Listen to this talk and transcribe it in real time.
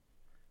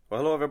Well,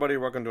 hello everybody.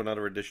 Welcome to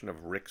another edition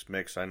of Rick's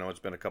Mix. I know it's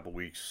been a couple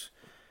weeks.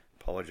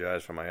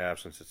 Apologize for my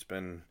absence. It's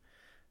been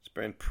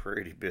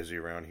pretty busy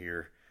around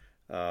here.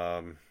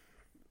 Um,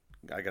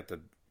 I got the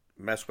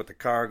mess with the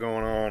car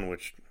going on,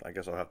 which I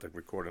guess I'll have to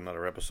record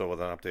another episode with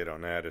an update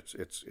on that.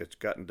 It's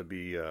gotten to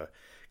be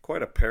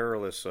quite a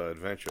perilous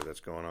adventure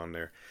that's going on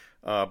there.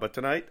 But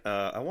tonight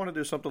I want to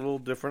do something a little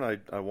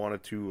different. I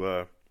wanted to.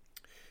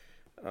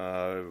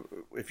 Uh,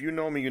 if you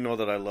know me, you know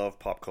that I love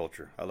pop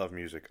culture. I love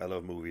music. I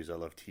love movies. I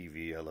love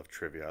TV. I love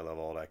trivia. I love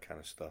all that kind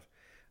of stuff.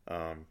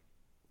 Um,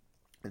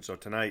 and so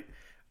tonight,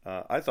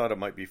 I thought it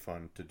might be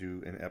fun to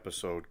do an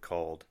episode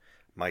called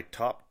My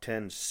Top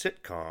 10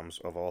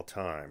 Sitcoms of All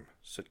Time.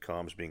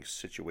 Sitcoms being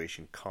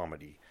situation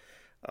comedy.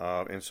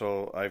 And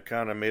so I've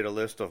kind of made a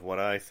list of what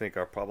I think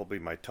are probably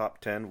my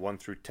top 10, 1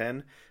 through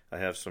 10. I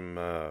have some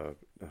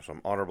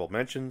honorable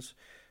mentions,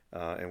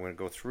 and we're going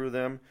to go through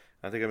them.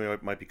 I think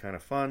it might be kind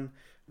of fun.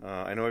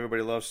 I know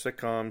everybody loves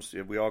sitcoms.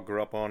 We all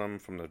grew up on them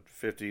from the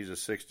 50s, the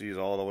 60s,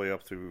 all the way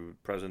up through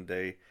present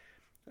day.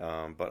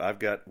 But I've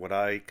got what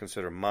I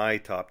consider my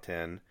top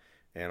 10,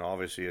 and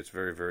obviously it's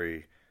very,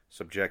 very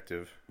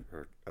subjective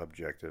or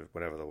objective,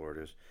 whatever the word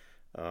is.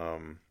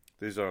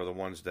 These are the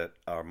ones that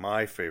are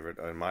my favorite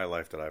in my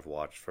life that I've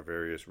watched for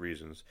various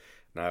reasons.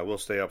 Now, I will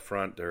stay up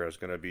front. There is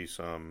going to be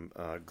some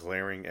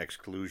glaring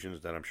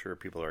exclusions that I'm sure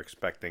people are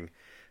expecting.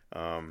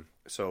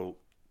 So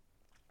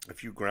a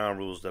few ground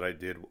rules that I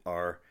did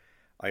are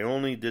I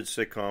only did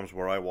sitcoms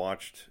where I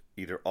watched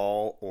either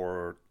all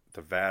or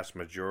the vast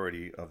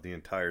majority of the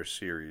entire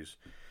series.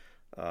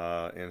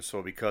 And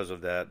so because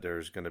of that,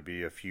 there's going to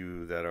be a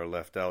few that are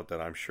left out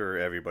that I'm sure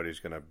everybody's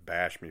going to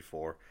bash me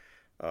for.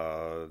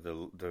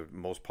 The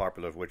most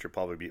popular of which would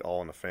probably be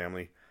All in the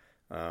Family.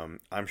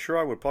 I'm sure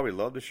I would probably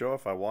love the show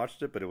if I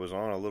watched it, but it was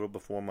on a little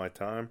before my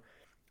time.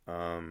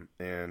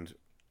 And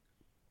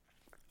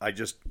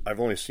I've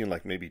only seen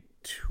like maybe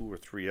 2 or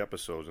 3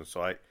 episodes, and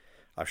so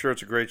I'm sure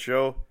it's a great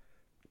show.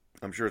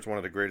 I'm sure it's one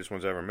of the greatest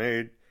ones ever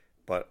made,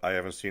 but I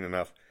haven't seen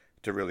enough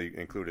to really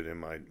include it in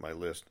my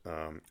list.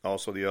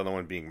 Also, the other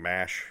one being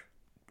MASH.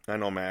 I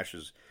know MASH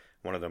is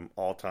one of the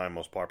all-time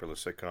most popular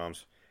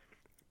sitcoms,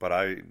 but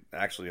I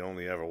actually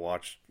only ever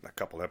watched a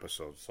couple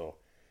episodes, so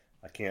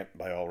I can't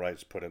by all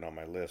rights put it on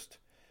my list.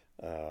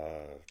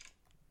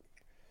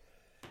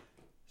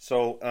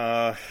 So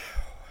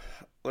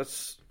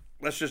let's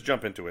just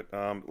jump into it.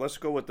 Let's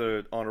go with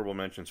the honorable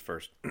mentions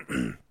first.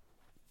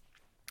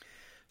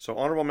 So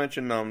honorable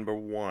mention number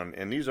 1,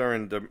 and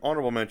the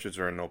honorable mentions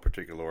are in no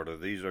particular order.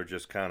 These are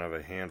just kind of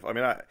a handful. I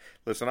mean,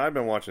 I've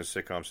been watching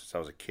sitcoms since I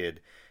was a kid,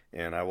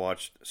 and I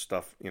watched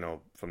stuff,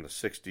 from the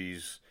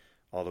 60s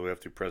all the way up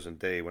to present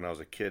day. When I was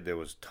a kid, there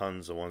was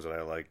tons of ones that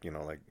I liked,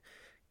 like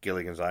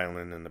Gilligan's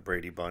Island and the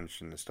Brady Bunch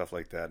and stuff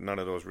like that. None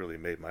of those really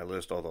made my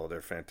list, although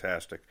they're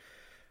fantastic.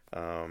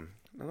 No,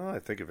 I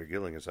think of a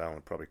Gilligan's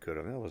Island probably could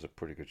have. That was a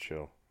pretty good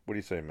show. What do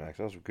you say, Max?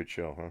 That was a good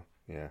show, huh?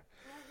 Yeah.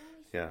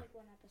 Yeah.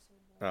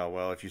 Oh,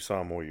 well, if you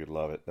saw more, you'd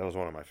love it. That was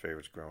one of my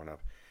favorites growing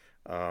up.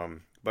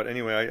 But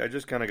anyway, I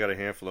just kind of got a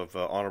handful of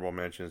honorable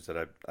mentions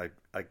that I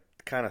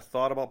kind of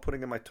thought about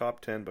putting in my top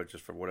 10, but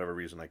just for whatever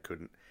reason I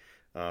couldn't.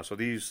 So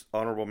these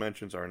honorable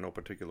mentions are in no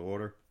particular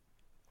order.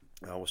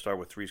 We'll start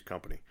with Three's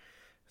Company.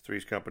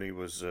 Three's Company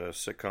was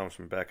sitcoms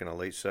from back in the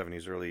late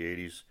 70s, early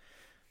 80s.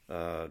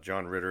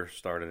 John Ritter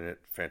starred in it.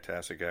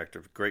 Fantastic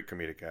actor, great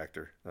comedic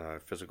actor,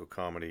 physical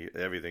comedy,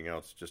 everything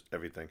else, just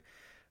everything.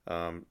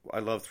 I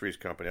love Three's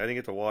Company. I didn't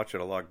get to watch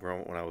it a lot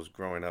when I was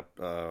growing up.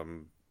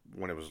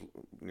 When it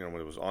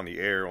was on the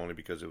air, only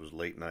because it was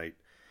late night.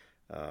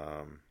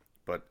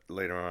 But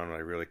later on, I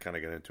really kind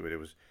of got into it.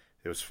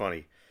 It was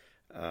funny.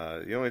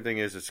 The only thing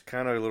is, it's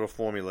kind of a little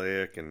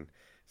formulaic, and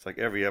it's like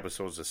every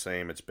episode's the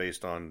same. It's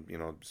based on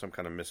some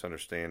kind of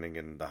misunderstanding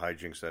and the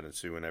hijinks that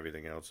ensue and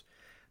everything else.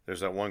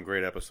 There's that one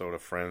great episode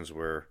of Friends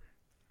where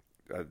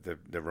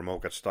the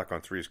remote got stuck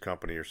on Three's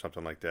Company or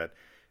something like that,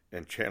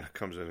 and Chandler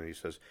comes in and he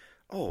says,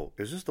 "Oh,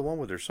 is this the one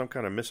where there's some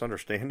kind of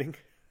misunderstanding?"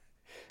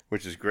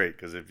 Which is great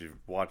because if you've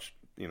watched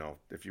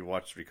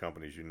Three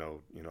Companies, you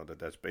know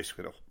that's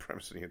basically the whole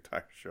premise of the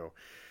entire show.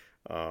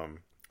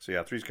 So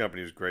yeah, Three's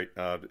Company is great.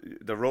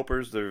 The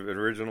Ropers, the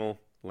original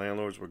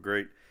landlords, were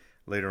great.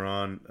 Later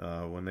on,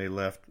 when they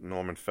left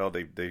Norman Feld,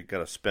 they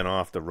got a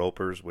spin-off, The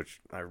Ropers, which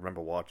I remember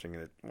watching,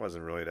 and it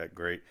wasn't really that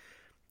great.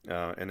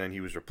 And then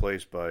he was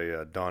replaced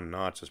by Don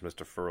Knotts as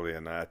Mr. Furley,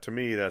 and to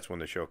me, that's when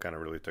the show kind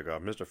of really took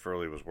off. Mr.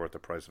 Furley was worth the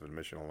price of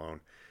admission alone.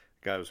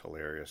 The guy was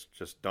hilarious.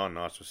 Just Don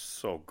Knotts was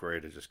so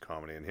great at just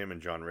comedy, and him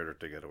and John Ritter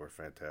together were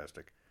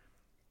fantastic.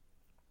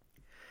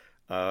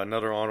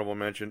 Another honorable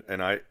mention,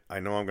 and I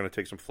know I'm going to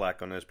take some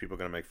flack on this. People are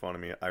going to make fun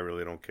of me. I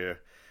really don't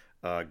care.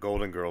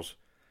 Golden Girls.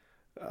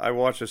 I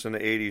watched this in the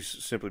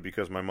 80s simply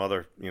because my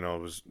mother, it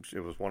was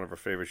one of her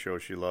favorite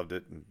shows. She loved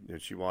it, and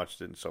she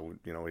watched it, and so,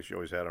 she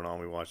always had it on.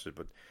 We watched it,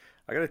 but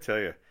I got to tell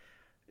you,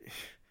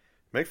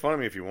 make fun of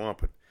me if you want,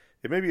 but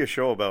it may be a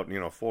show about,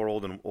 4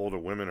 older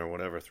women or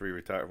whatever, 3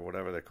 retired,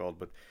 whatever they're called,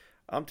 but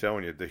I'm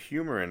telling you, the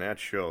humor in that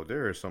show,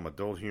 there is some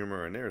adult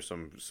humor, and there's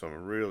some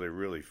really,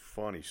 really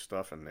funny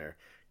stuff in there.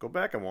 Go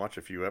back and watch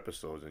a few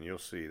episodes, and you'll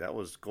see that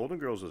was Golden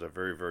Girls was a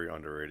very, very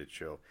underrated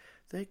show.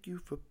 Thank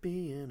you for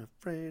being a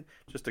friend.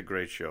 Just a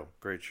great show.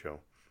 Great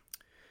show.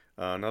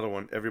 Another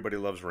one, Everybody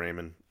Loves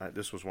Raymond.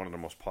 This was one of the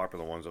most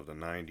popular ones of the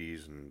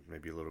 90s and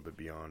maybe a little bit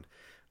beyond.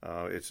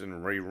 It's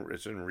in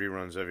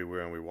reruns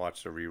everywhere, and we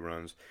watch the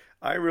reruns.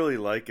 I really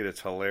like it. It's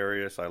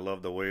hilarious. I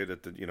love the way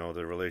that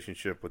the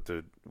relationship with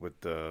the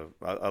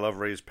I love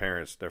Ray's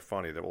parents. They're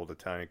funny. The old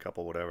Italian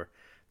couple, whatever.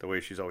 The way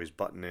she's always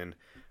butting in.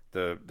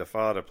 The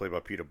father, played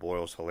by Peter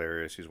Boyle, is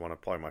hilarious. He's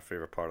probably my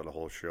favorite part of the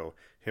whole show.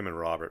 Him and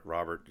Robert.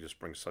 Robert just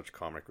brings such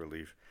comic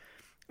relief.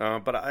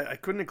 But I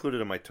couldn't include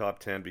it in my top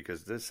 10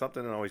 because there's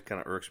something that always kind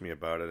of irks me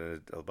about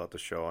it, about the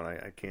show, and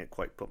I can't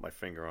quite put my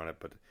finger on it,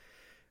 but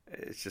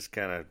it's just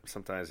kind of,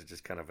 sometimes it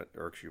just kind of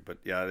irks you. But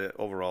yeah,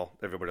 overall,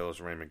 Everybody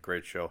Loves Raymond,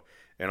 great show.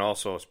 And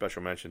also a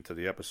special mention to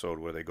the episode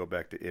where they go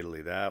back to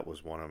Italy. That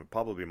was one of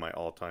probably my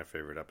all-time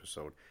favorite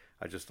episode.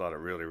 I just thought it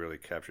really, really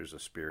captures the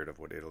spirit of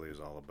what Italy is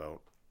all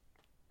about.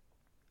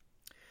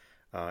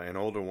 An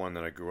older one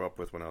that I grew up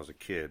with when I was a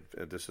kid,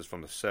 this is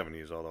from the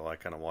 70s, although I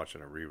kind of watched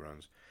it in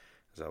reruns,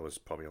 as I was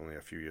probably only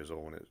a few years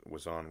old when it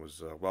was on,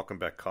 was Welcome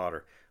Back,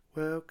 Kotter.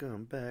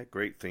 Welcome Back.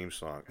 Great theme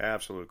song.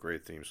 Absolute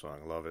great theme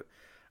song. Love it.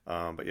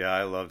 But yeah,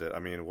 I loved it.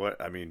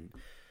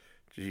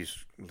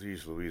 Geez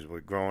Louise.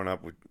 Growing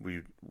up,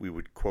 we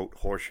would quote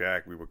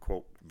Horshack. We would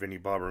quote Vinnie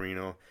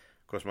Barbarino.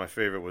 Of course, my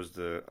favorite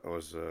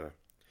was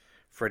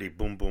Freddie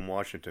Boom Boom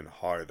Washington.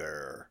 Hi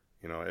there.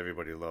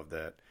 Everybody loved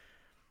that.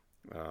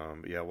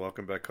 Yeah,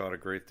 Welcome Back, Kotter.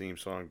 Great theme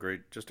song.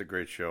 Just a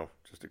great show.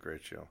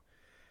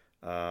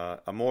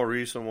 A more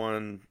recent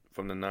one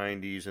from the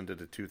 90s into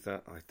the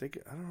 2000s. I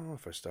don't know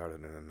if I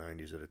started in the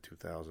 90s or the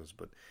 2000s,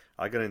 but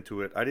I got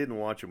into it. I didn't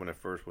watch it when it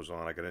first was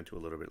on. I got into it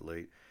a little bit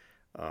late.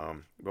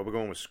 But we're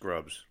going with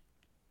Scrubs.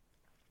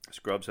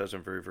 Scrubs has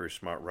some very, very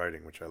smart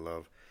writing, which I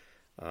love.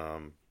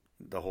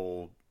 The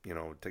whole,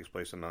 it takes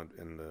place in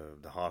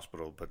the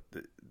hospital, but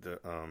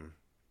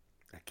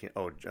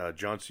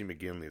John C.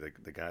 McGinley,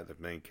 the guy, the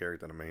main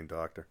character, the main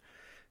doctor.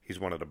 He's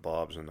one of the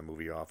Bobs in the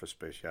movie Office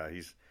Space. Yeah,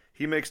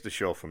 he makes the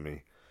show for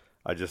me.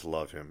 I just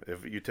love him.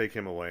 If you take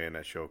him away, and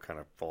that show kind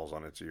of falls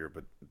on its ear,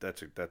 but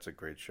that's a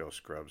great show,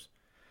 Scrubs.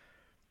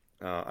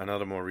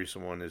 Another more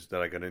recent one is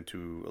that I got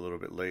into a little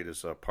bit late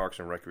is Parks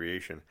and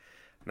Recreation.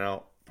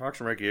 Now, Parks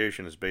and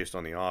Recreation is based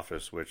on The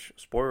Office, which,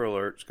 spoiler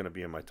alert, is going to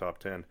be in my top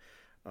 10.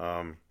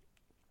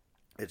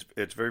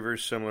 It's very, very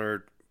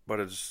similar, but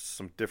there's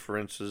some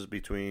differences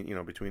between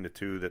the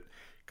two that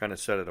kind of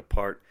set it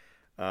apart.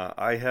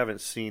 I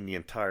haven't seen the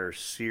entire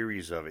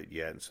series of it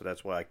yet, and so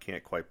that's why I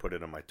can't quite put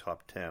it in my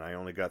top 10. I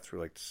only got through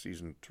like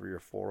season 3 or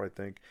 4, I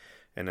think,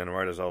 and then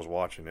right as I was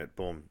watching it,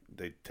 boom,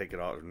 they take it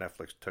off.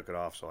 Netflix took it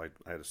off, so I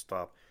had to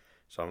stop.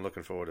 So I'm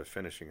looking forward to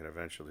finishing it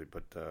eventually.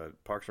 But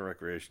Parks and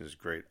Recreation is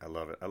great. I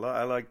love it.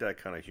 I like that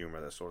kind of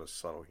humor, that sort of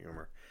subtle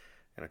humor,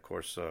 and of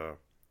course,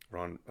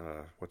 Ron,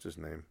 what's his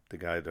name?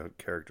 The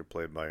character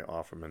played by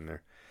Offerman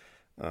there.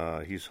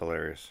 He's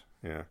hilarious.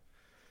 Yeah.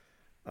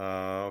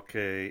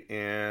 Okay,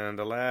 and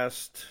the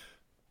last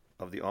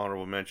of the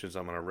honorable mentions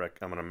I'm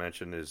gonna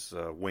mention is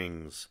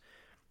Wings.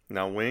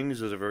 Now,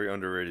 Wings is a very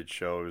underrated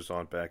show. It was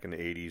on back in the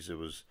 80s. It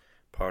was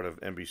part of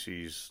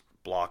NBC's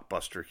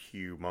blockbuster,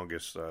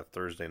 humongous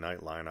Thursday night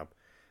lineup.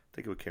 I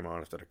think it came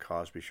on after the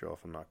Cosby Show,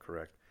 if I'm not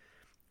correct.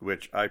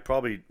 Which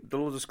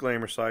little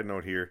disclaimer, side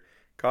note here,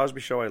 Cosby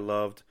Show I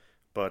loved,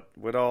 but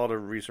with all the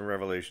recent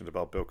revelations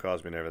about Bill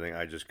Cosby and everything,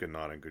 I just could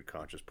not in good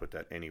conscience put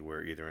that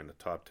anywhere, either in the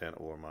top 10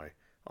 or my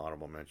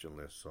honorable mention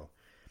list. So,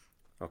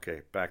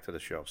 okay, back to the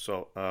show.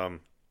 So,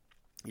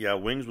 yeah,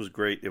 Wings was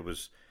great. It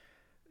was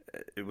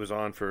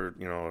on for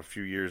a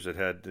few years. It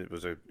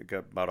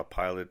got about a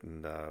pilot,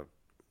 and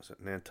was it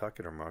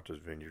Nantucket or Martha's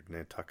Vineyard?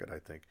 Nantucket, I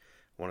think,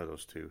 one of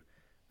those two.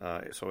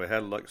 So it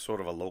had like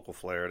sort of a local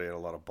flair. They had a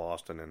lot of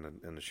Boston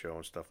in the show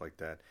and stuff like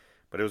that.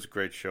 But it was a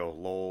great show.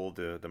 Lowell,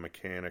 the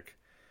mechanic,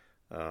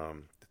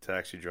 the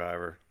taxi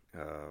driver,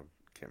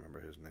 can't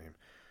remember his name.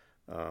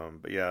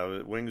 But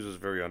yeah, Wings is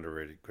very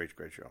underrated. Great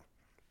show.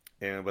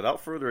 And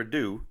without further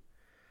ado,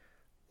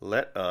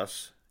 let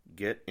us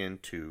get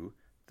into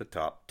the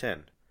top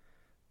 10.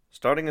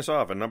 Starting us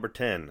off at number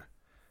 10,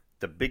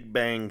 The Big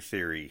Bang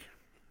Theory.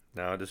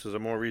 Now, this is a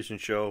more recent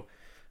show.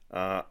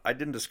 I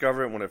didn't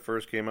discover it when it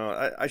first came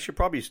out. I should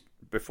probably,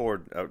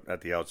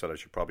 at the outset, I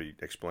should probably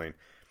explain.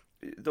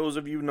 Those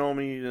of you know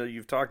me,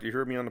 you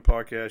heard me on the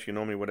podcast, you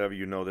know me, whatever,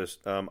 you know this.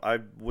 I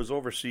was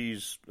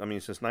overseas,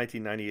 since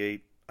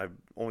 1998. I've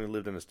only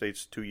lived in the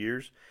States 2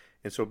 years,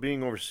 and so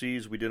being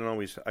overseas,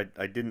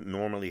 I didn't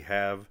normally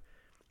have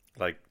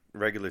like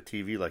regular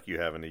TV like you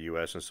have in the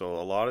U.S., and so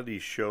a lot of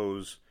these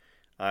shows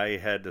I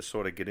had to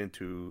sort of get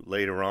into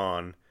later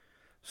on,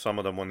 some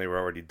of them when they were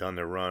already done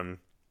their run.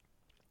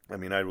 I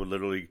would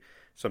literally,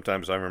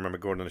 sometimes I remember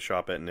going to the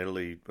shop in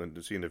Italy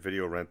and seeing the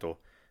video rental,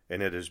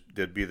 and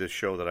there'd be this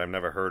show that I've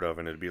never heard of,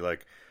 and it'd be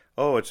like,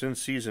 oh, it's in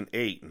season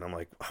 8, and I'm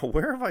like, oh,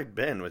 where have I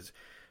been?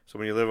 So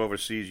when you live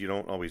overseas, you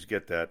don't always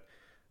get that.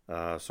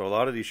 So a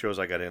lot of these shows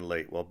I got in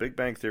late. Well, Big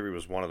Bang Theory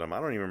was one of them.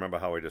 I don't even remember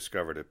how I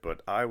discovered it,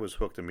 but I was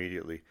hooked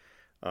immediately.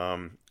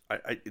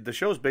 the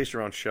show is based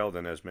around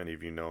Sheldon, as many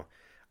of you know.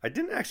 I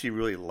didn't actually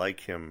really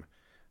like him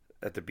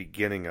at the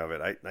beginning of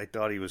it. I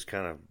thought he was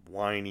kind of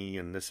whiny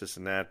and this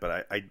and that,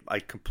 but I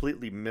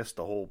completely missed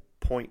the whole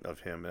point of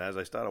him. And as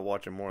I started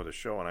watching more of the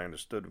show and I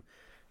understood,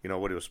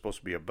 what it was supposed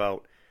to be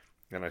about,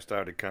 and I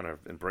started kind of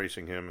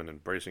embracing him and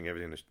embracing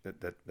everything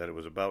that it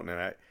was about.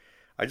 And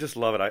I just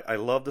love it. I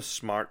love the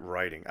smart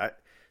writing.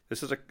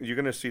 You're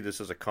going to see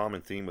this as a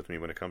common theme with me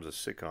when it comes to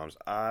sitcoms.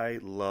 I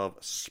love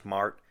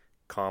smart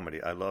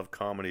comedy. I love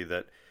comedy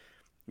that,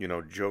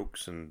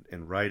 jokes and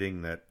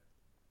writing that,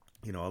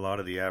 a lot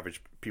of the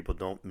average people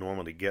don't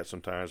normally get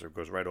sometimes, or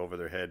goes right over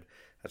their head.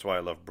 That's why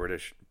I love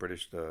British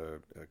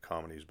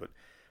comedies. But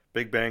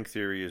Big Bang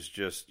Theory is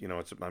just, heck,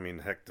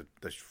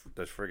 the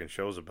friggin'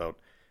 show's about,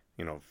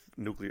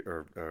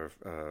 nuclear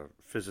or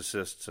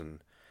physicists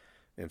and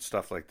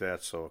stuff like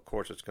that. So of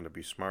course it's going to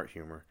be smart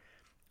humor.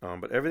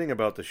 But everything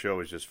about the show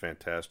is just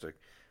fantastic.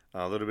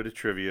 A little bit of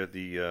trivia: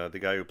 the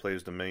guy who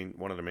plays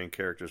one of the main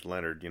characters,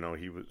 Leonard.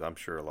 He was. I'm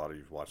sure a lot of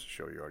you've watched the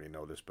show. You already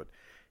know this, but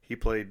he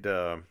played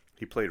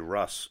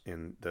Russ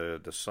in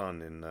the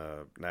son in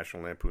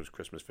National Lampoon's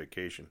Christmas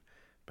Vacation,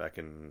 back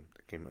in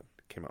came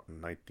out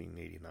in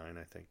 1989,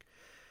 I think.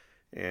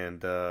 And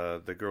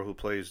the girl who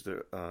plays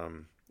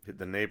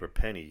the neighbor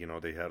Penny,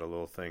 they had a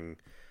little thing,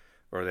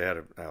 or they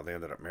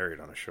ended up married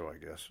on a show, I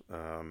guess.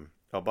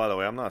 Oh, by the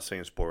way, I'm not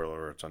saying spoiler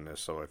alerts on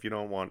this, so if you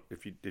don't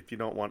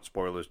want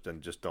spoilers,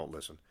 then just don't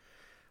listen.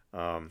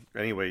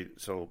 Anyway,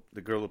 so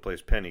the girl who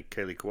plays Penny,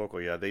 Kaylee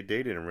Cuoco, yeah, they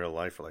dated in real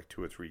life for like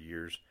 2 or 3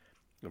 years.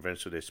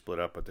 Eventually, they split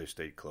up, but they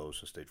stayed close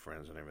and stayed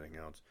friends and everything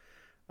else.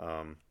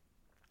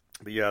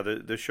 But yeah,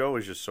 the show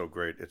is just so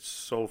great. It's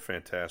so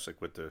fantastic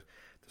with the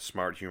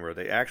smart humor.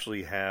 They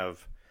actually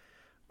have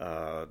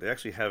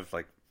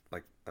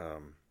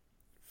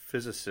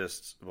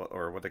physicists,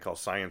 or what they call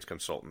science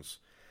consultants.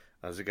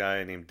 There's a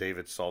guy named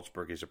David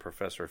Salzberg. He's a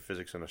professor of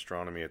physics and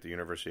astronomy at the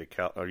University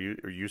of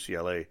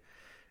UCLA,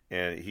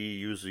 and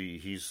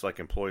he's like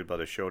employed by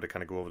the show to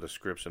kind of go over the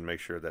scripts and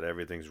make sure that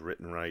everything's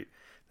written right,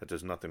 that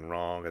there's nothing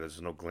wrong, that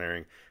there's no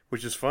glaring.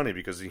 Which is funny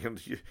because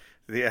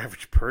the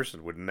average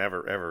person would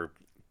never ever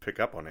pick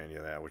up on any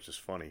of that, which is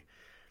funny.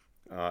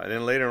 And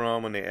then later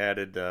on, when they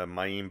added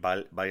Mayim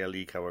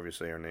Bialik, however you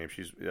say her name,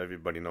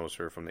 everybody knows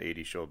her from the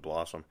 '80s show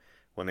Blossom.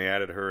 When they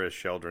added her as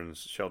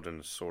Sheldon's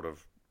sort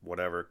of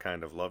whatever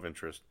kind of love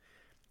interest,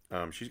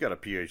 she's got a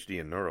PhD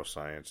in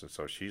neuroscience, and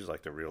so she's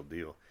like the real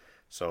deal.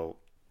 So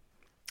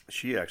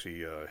she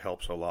actually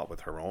helps a lot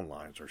with her own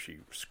lines, or she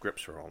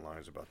scripts her own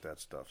lines about that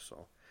stuff.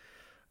 So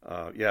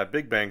yeah,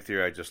 Big Bang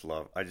Theory I just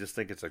love. I just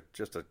think it's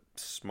just a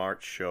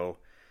smart show,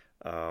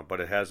 but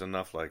it has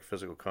enough like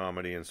physical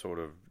comedy and sort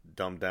of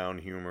dumbed down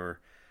humor.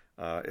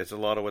 It's a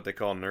lot of what they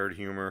call nerd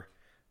humor.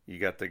 You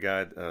got the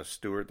guy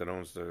Stewart that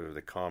owns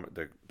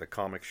the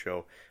comic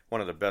show. One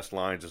of the best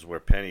lines is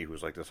where Penny,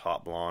 who's like this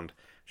hot blonde,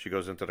 she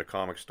goes into the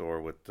comic store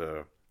with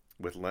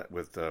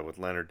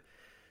Leonard,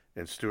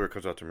 and Stewart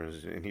comes up to him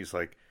and he's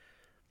like,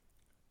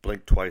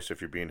 "Blink twice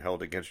if you're being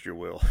held against your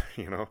will."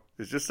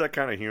 It's just that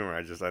kind of humor.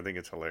 I think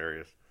it's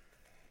hilarious.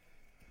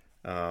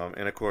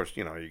 And of course,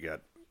 you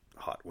got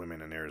hot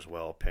women in there as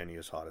well. Penny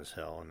is hot as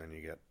hell, and then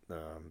you get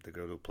the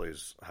girl who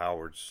plays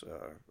Howard's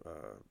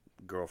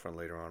girlfriend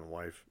later on,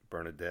 wife,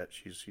 Bernadette.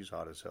 She's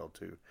hot as hell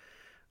too.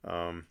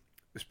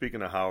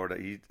 Speaking of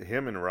Howard,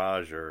 him and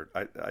Raj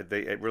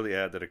they really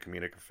add to the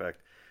comedic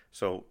effect.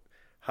 So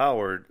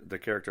Howard, the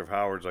character of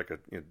Howard's like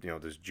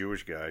this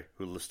Jewish guy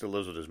who still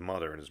lives with his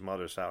mother, and his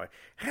mother's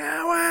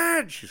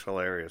Howard. She's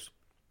hilarious.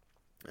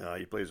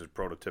 He plays a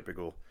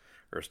prototypical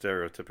or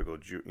stereotypical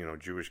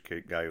Jewish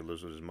guy who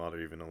lives with his mother,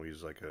 even though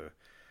he's like a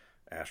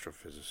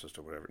astrophysicist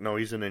or whatever. No,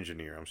 he's an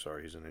engineer. I'm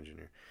sorry, he's an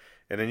engineer.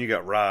 And then you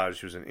got Raj,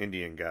 who's an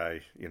Indian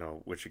guy,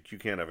 which you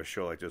can't have a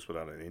show like this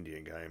without an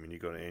Indian guy. I mean, you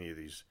go to any of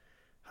these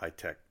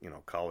high-tech,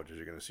 colleges,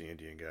 you're going to see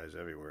Indian guys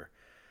everywhere.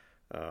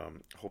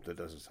 Hope that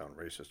doesn't sound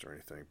racist or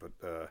anything. But,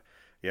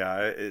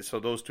 yeah, so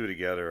those two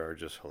together are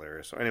just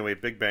hilarious. So anyway,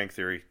 Big Bang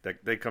Theory,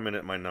 they come in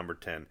at my number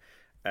 10.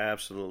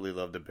 Absolutely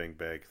love the Big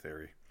Bang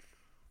Theory.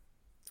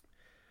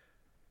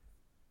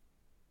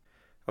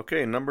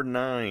 Okay, number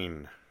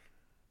 9.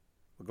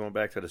 We're going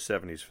back to the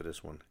 70s for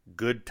this one.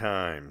 Good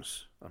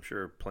Times. I'm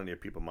sure plenty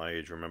of people my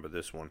age remember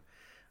this one.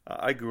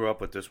 I grew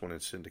up with this one in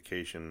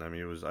syndication. I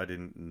mean, I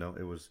didn't know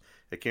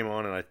it came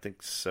on in, I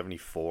think,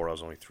 74. I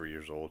was only 3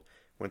 years old.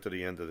 Went to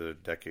the end of the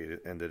decade.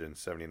 It ended in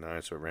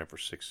 79, so it ran for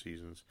 6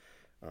 seasons.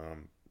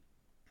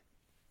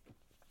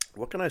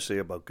 What can I say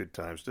about Good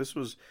Times?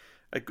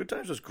 Good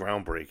Times was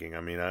groundbreaking.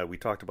 I mean, we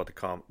talked about the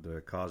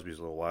Cosbys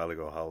a little while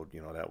ago, how,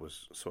 that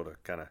was sort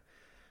of kind of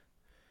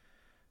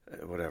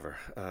whatever.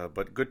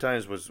 But Good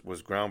Times was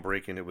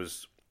groundbreaking.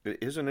 It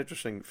is an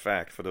interesting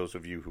fact for those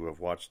of you who have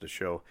watched the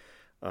show.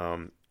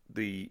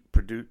 The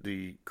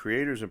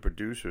creators and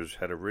producers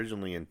had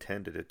originally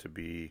intended it to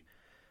be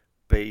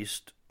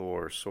based,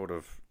 or sort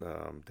of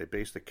they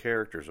based the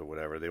characters or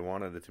whatever. They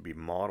wanted it to be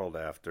modeled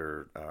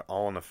after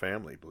All in the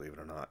Family, believe it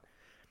or not,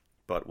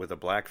 but with a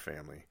black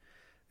family.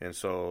 And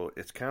so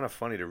it's kind of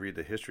funny to read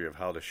the history of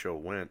how the show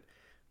went,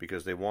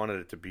 because they wanted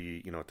it to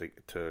be,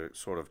 to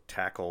sort of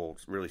tackle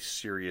really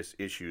serious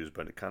issues,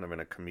 but kind of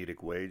in a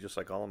comedic way, just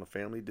like All in the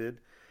Family did.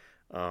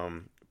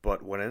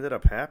 But what ended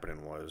up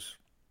happening was,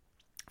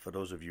 for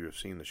those of you who have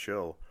seen the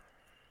show,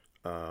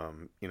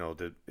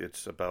 that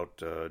it's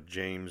about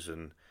James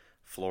and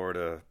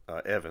Florida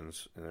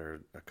Evans, and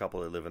they're a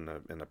couple that live in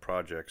the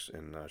projects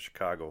in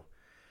Chicago,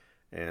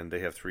 and they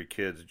have 3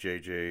 kids: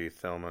 JJ,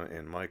 Thelma,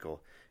 and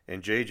Michael.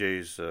 And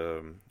JJ's,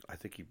 I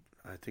think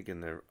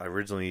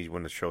originally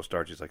when the show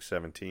starts, he's like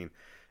 17,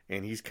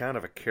 and he's kind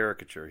of a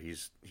caricature.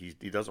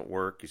 He doesn't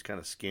work. He's kind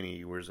of skinny.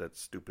 He wears that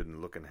stupid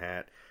looking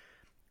hat,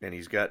 and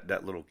he's got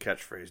that little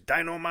catchphrase,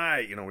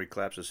 "Dynamite!" Where he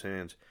claps his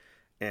hands.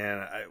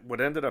 And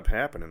what ended up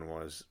happening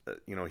was,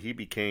 he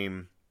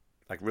became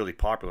like really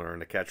popular,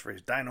 and the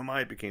catchphrase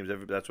 "Dynamite"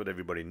 that's what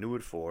everybody knew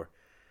it for.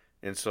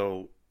 And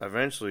so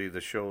eventually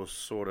the show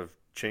sort of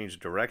changed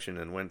direction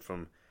and went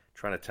from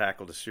trying to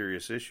tackle the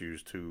serious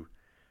issues to,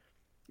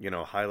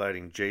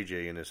 highlighting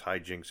JJ and his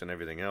hijinks and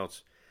everything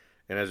else.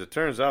 And as it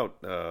turns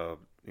out, the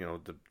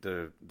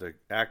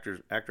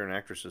actor and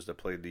actresses that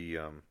played the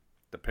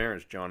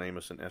parents, John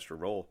Amos and Esther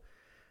Roll,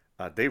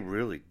 they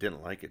really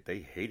didn't like it. They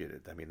hated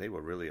it. I mean, they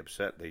were really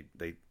upset.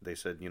 They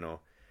said,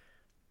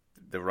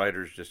 the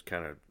writers just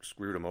kind of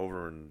screwed them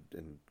over and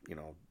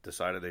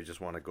decided they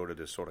just want to go to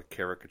this sort of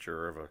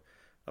caricature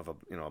of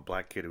a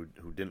black kid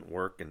who didn't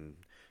work and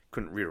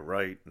couldn't read or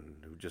write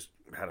and who just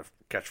had a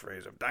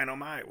catchphrase of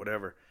 "Dynamite,"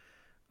 whatever.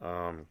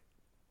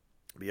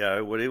 Yeah,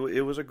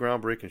 it was a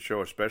groundbreaking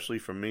show, especially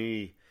for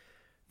me,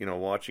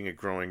 watching it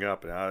growing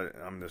up. And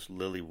I'm this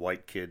lily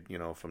white kid,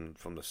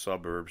 from the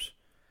suburbs.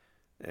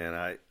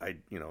 And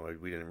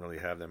we didn't really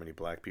have that many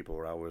black people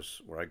where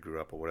I grew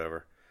up or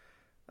whatever.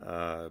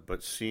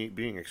 But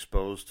being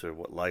exposed to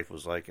what life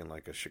was like in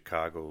like a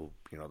Chicago,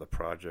 the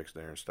projects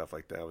there and stuff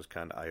like that was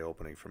kind of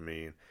eye-opening for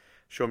me, and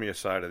showed me a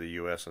side of the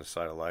U.S. and a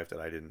side of life that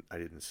I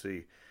didn't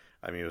see.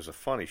 I mean, it was a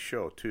funny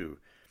show too,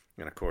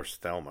 and of course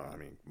Thelma. I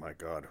mean, my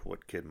God,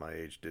 what kid my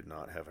age did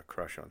not have a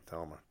crush on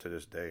Thelma to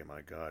this day?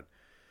 My God.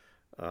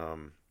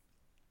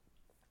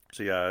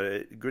 So yeah,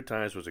 Good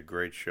Times was a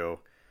great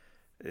show.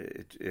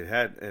 It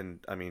had, and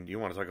I mean, you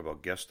want to talk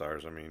about guest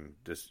stars? I mean,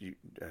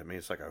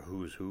 it's like a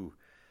who's who.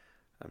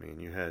 I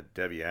mean, you had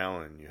Debbie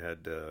Allen, you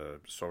had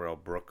Sorrel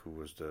Brooke, who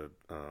was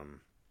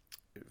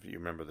if you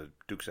remember the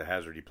Dukes of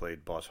Hazzard, he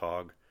played Boss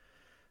Hogg.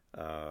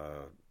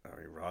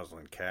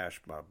 Rosalind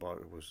Cash,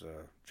 was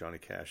Johnny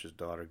Cash's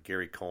daughter.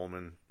 Gary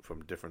Coleman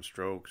from Different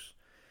Strokes.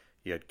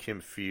 You had Kim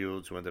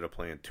Fields, who ended up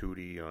playing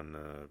Tootie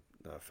on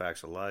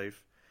Facts of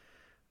Life.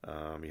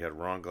 You had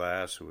Ron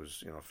Glass, who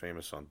was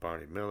famous on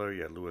Barney Miller.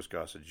 You had Louis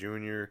Gossett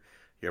Jr.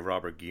 You had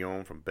Robert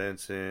Guillaume from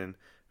Benson.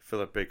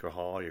 Philip Baker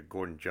Hall. You had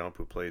Gordon Jump,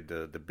 who played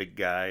the big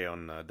guy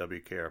on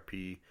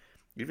WKRP.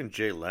 Even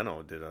Jay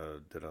Leno did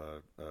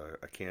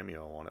a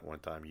cameo on it one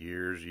time,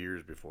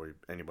 years before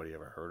anybody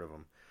ever heard of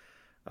him.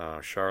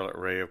 Charlotte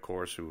Rae, of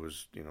course, who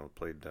was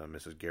played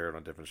Mrs. Garrett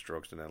on Different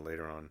Strokes, and then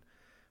later on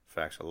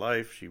Facts of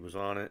Life, she was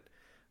on it.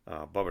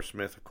 Bubba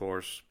Smith, of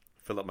course.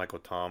 Philip Michael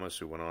Thomas,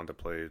 who went on to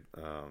play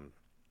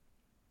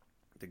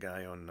the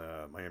guy on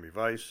Miami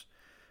Vice.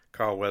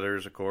 Carl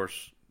Weathers, of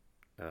course,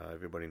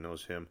 everybody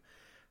knows him.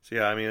 So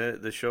yeah, I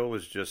mean, the show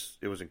was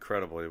it was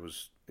incredible. It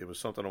was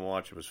something to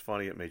watch. It was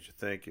funny. It made you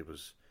think. It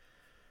was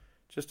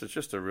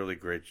just a really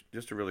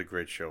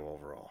great show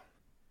overall.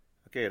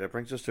 Okay, that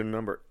brings us to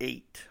number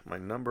 8. My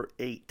number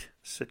 8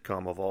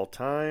 sitcom of all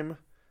time.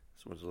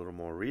 This one's a little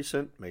more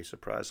recent. May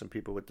surprise some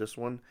people with this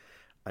one.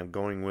 I'm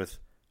going with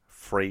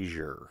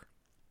Frasier.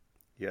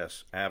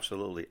 Yes,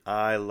 absolutely.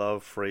 I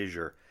love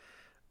Frasier.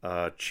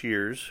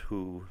 Cheers,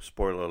 who,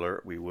 spoiler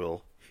alert, we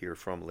will hear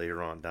from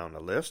later on down the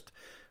list,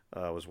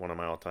 was one of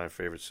my all-time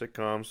favorite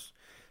sitcoms.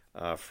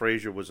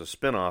 Frasier was a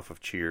spinoff of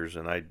Cheers,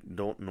 and I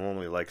don't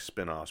normally like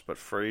spinoffs, but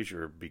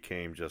Frasier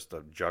became just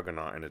a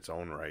juggernaut in its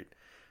own right.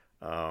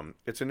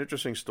 It's an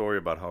interesting story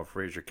about how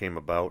Frasier came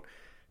about.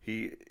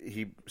 He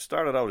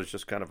started out as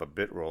just kind of a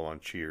bit role on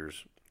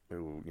Cheers,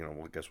 who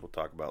I guess we'll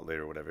talk about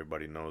later what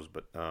everybody knows.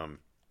 But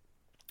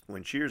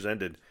when Cheers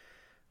ended,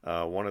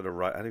 I think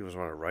it was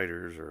one of the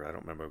writers, or I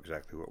don't remember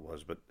exactly who it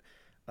was, but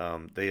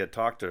they had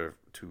talked to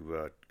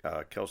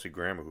Kelsey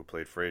Grammer, who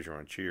played Frasier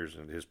on Cheers,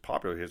 and his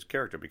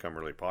character become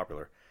really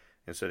popular,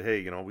 and said,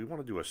 "Hey, we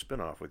want to do a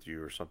spinoff with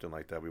you or something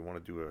like that. We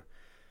want to do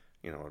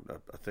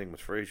a thing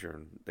with Frasier."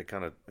 And they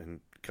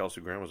and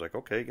Kelsey Grammer was like,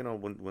 "Okay,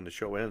 when the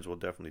show ends, we'll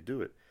definitely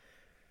do it."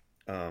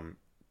 And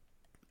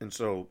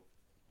so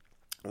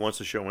once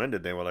the show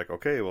ended, they were like,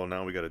 "Okay, well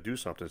now we got to do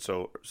something."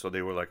 So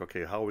they were like,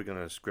 "Okay, how are we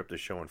going to script the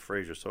show on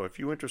Frasier?" So a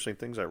few interesting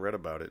things I read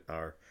about it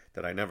are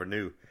that I never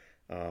knew.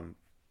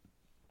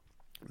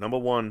 Number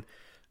one,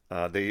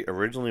 they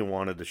originally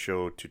wanted the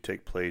show to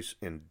take place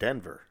in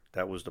Denver.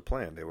 That was the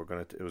plan. It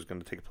was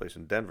going to take place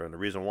in Denver, and the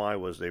reason why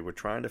was they were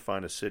trying to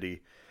find a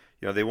city.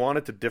 They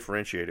wanted to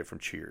differentiate it from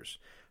Cheers.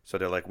 So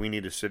they're like, we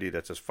need a city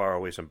that's as far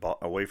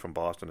away from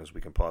Boston as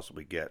we can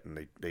possibly get,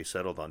 and they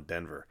settled on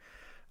Denver.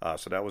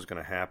 So that was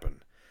going to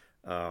happen.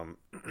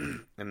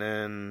 And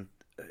then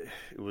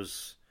it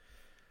was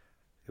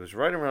was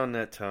right around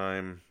that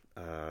time.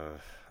 I'm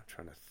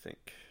trying to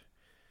think.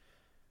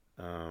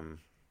 Um,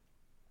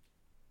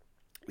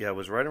 yeah, it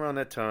was right around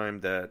that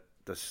time that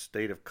the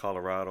state of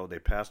Colorado, they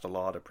passed a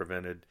law that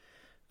prevented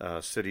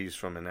cities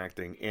from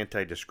enacting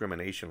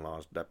anti-discrimination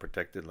laws that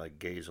protected like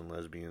gays and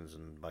lesbians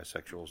and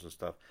bisexuals and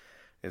stuff.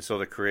 And so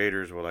the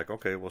creators were like,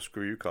 okay, well,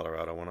 screw you,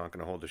 Colorado. We're not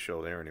going to hold the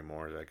show there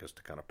anymore, I guess,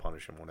 to kind of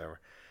punish them, whatever.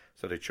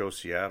 So they chose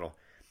Seattle.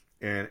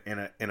 And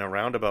in a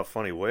roundabout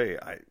funny way,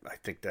 I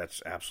think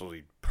that's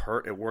absolutely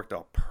it worked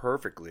out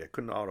perfectly. It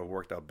couldn't have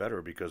worked out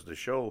better because the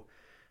show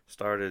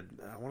started,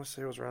 I want to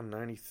say it was around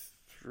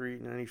 93,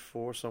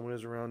 94, somewhere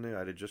around there.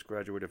 I had just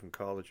graduated from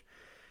college.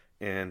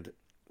 And,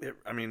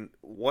 I mean,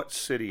 what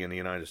city in the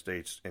United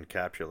States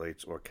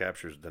encapsulates or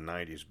captures the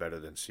 90s better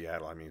than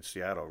Seattle? I mean,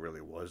 Seattle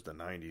really was the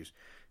 90s.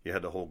 You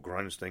had the whole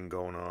grunge thing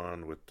going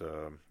on with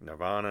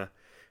Nirvana.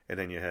 And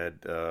then you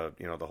had,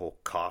 the whole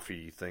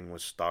coffee thing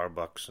with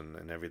Starbucks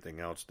and everything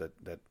else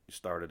that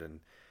started in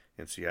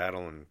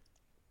Seattle.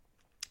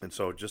 And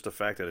so just the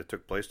fact that it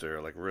took place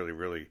there, like really,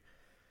 really,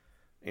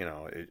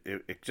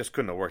 it just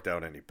couldn't have worked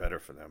out any better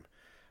for them.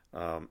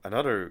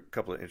 Another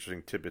couple of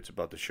interesting tidbits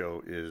about the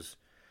show is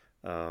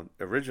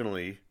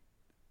originally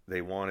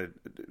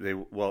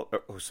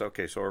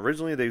so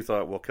originally they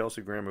thought, well,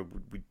 Kelsey Grammer,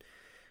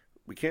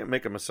 we can't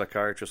make him a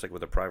psychiatrist like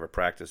with a private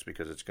practice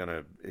because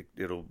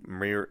it'll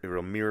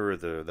mirror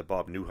the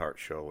Bob Newhart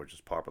show, which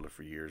is popular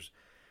for years,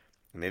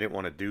 and they didn't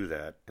want to do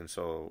that, and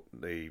so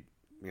they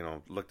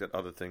looked at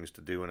other things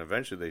to do, and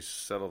eventually they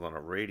settled on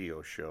a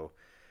radio show,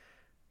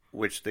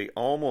 which they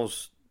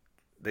almost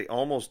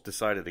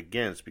decided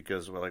against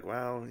because we're like,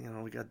 well,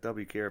 we got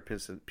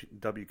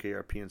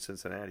WKRP in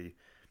Cincinnati,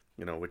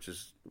 which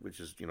is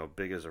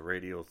big as a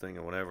radio thing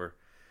or whatever.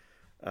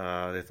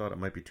 They thought it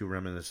might be too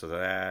reminiscent of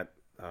that.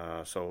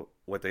 So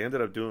what they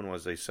ended up doing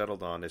was they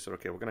settled on, they said,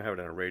 okay, we're going to have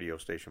it on a radio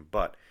station,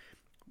 but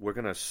we're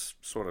going to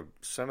sort of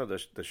center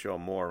the show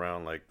more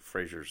around like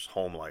Frasier's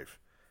home life.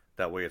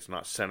 That way it's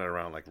not centered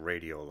around like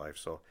radio life.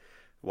 So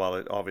while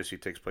it obviously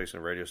takes place in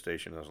a radio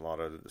station, there's a lot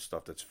of the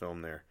stuff that's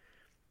filmed there.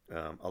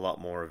 A lot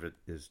more of it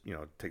is,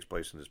 takes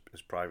place in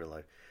his private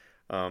life.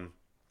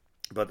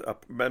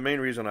 But the main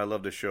reason I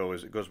love the show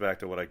is it goes back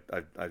to what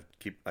I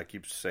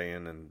keep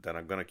saying, and that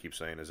I'm going to keep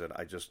saying, is that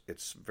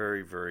it's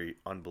very, very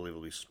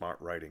unbelievably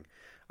smart writing.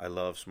 I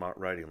love smart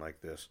writing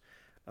like this.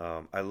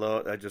 I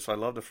love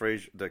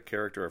the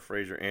character of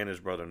Frasier and his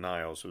brother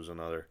Niles, who's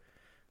another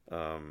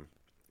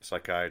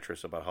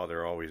psychiatrist, about how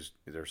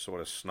they're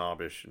sort of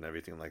snobbish and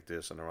everything like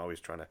this, and they're always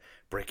trying to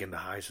break into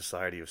high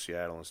society of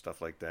Seattle and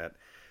stuff like that.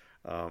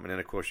 And then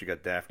of course you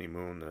got Daphne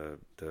Moon,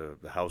 the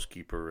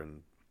housekeeper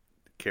and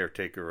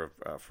caretaker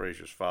of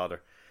Frasier's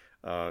father.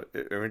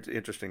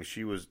 Interesting.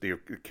 She was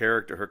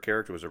her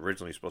character was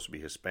originally supposed to be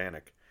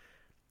Hispanic,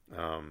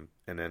 and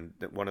then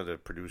one of the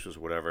producers,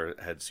 whatever,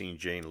 had seen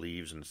Jane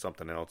Leaves and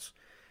something else,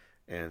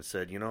 and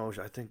said,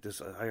 I think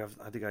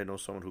I know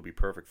someone who'd be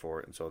perfect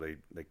for it. And so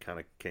they kind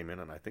of came in,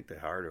 and I think they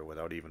hired her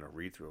without even a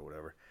read through or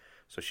whatever.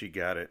 So she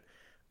got it.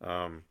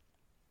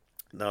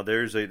 Now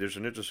there's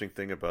an interesting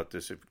thing about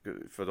this.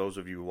 For those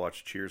of you who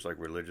watch Cheers like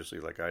religiously,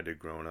 like I did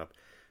growing up,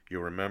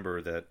 you'll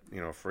remember that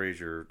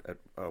Frasier at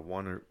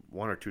one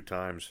or two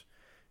times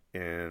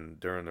during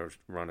the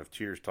run of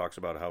Cheers talks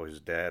about how his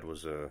dad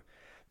was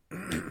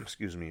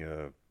excuse me,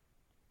 I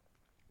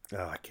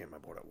can't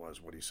remember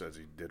what he says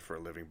he did for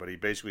a living, but he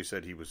basically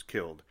said he was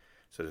killed.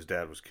 Said his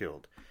dad was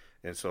killed,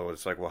 and so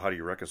it's like, well, how do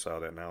you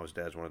reconcile that? Now his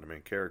dad's one of the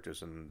main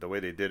characters, and the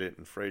way they did it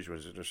in Frasier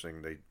was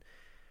interesting.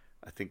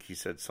 I think he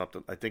said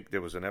something. I think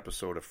there was an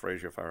episode of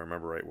Frasier, if I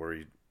remember right, where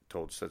he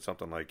said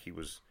something like he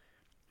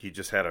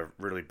just had a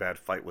really bad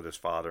fight with his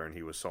father, and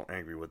he was so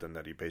angry with him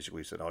that he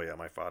basically said, "Oh yeah,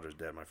 my father's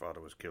dead. My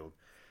father was killed."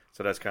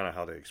 So that's kind of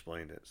how they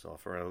explained it. So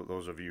for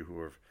those of you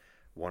who have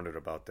wondered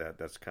about that,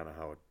 that's kind of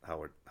how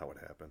it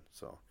happened.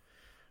 So,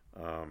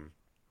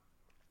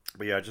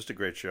 but yeah, just a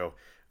great show.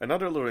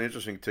 Another little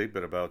interesting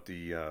tidbit about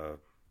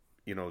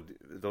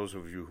those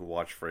of you who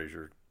watch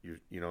Frasier,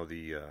 what do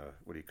you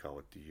call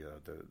it?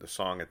 The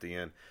song at the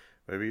end.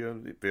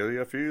 Baby,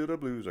 I feel the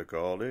blues are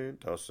calling,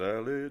 tossed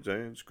salads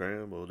and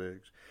scrambled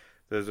eggs.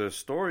 There's a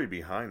story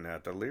behind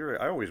that. The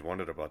lyric, I always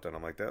wondered about that.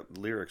 I'm like, that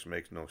lyrics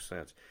makes no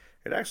sense.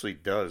 It actually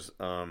does.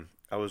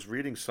 I was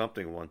reading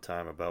something one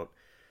time about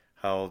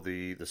how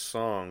the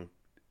song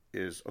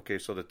is okay.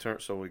 So the term,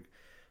 so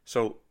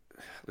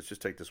let's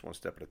just take this one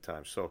step at a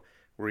time. So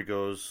where he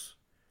goes,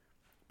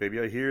 baby,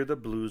 I hear the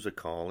blues are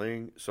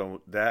calling.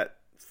 So that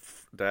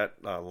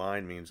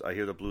line means I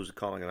hear the blues are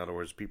calling. In other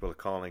words, people are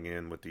calling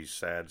in with these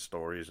sad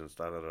stories and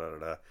da da da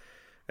da.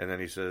 And then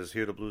he says,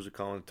 hear the blues are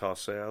calling,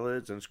 tossed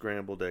salads and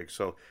scrambled eggs.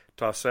 So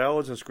tossed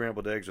salads and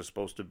scrambled eggs are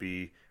supposed to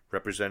be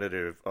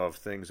representative of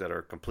things that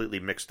are completely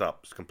mixed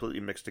up. It's completely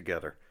mixed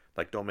together.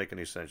 Like, don't make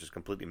any sense. It's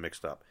completely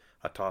mixed up.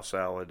 A tossed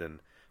salad and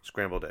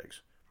scrambled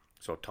eggs.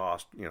 So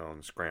tossed,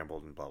 and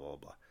scrambled and blah, blah,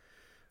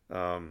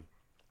 blah.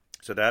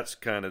 So that's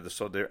kind of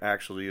so there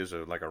actually is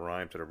a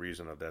rhyme to the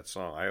reason of that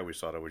song. I always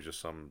thought it was just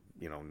some,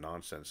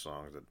 nonsense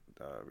song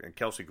and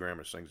Kelsey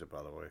Grammer sings it,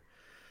 by the way.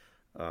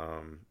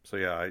 So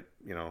yeah,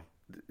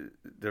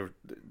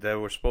 there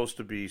were supposed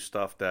to be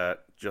stuff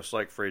that, just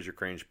like Fraser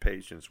Crane's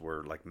patients,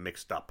 were like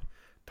mixed up,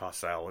 tossed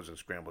salads and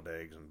scrambled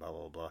eggs and blah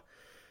blah blah.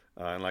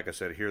 And like I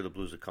said, Hear the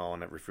Blues Are Calling,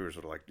 that refers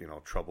to like,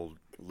 troubled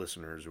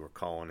listeners who are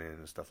calling in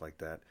and stuff like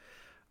that.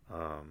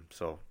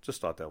 So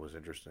just thought that was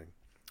interesting.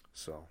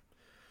 So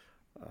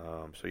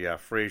so yeah,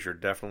 Frasier,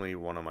 definitely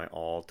one of my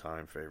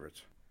all-time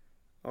favorites.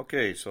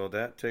 Okay, so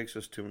that takes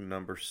us to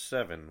number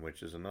 7,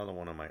 which is another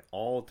one of my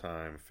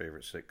all-time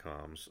favorite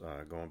sitcoms,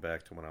 going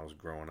back to when I was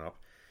growing up,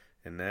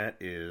 and that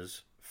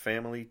is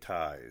Family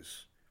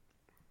Ties.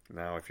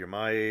 Now, if you're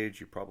my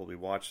age, you probably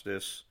watched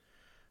this.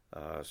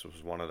 This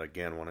was one of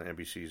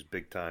NBC's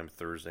big-time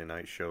Thursday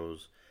night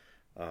shows.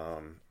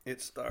 It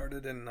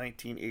started in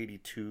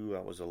 1982. I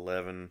was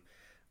 11.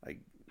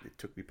 It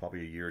took me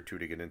probably a year or two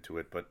to get into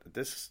it, but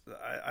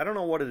I don't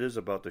know what it is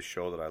about the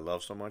show that I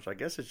love so much. I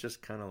guess it's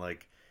just kind of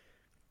like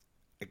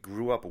I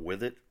grew up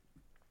with it,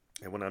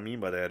 and what I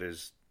mean by that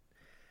is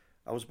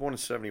I was born in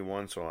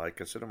 '71, so I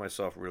consider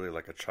myself really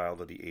like a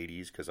child of the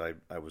 '80s because I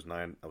was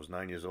 9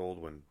 years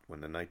old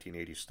when the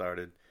 1980s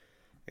started,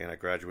 and I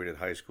graduated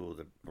high school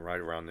right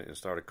around and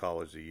started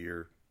college the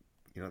year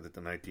that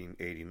the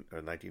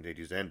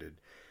 1980s ended,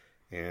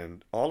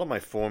 and all of my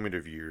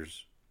formative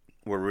years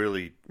were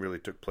really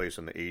took place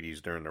in the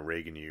 '80s during the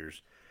Reagan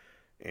years,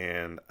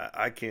 and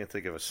I can't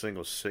think of a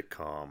single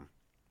sitcom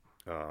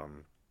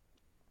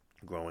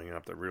growing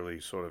up that really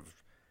sort of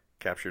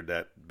captured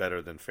that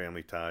better than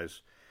Family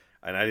Ties.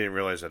 And I didn't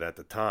realize that at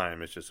the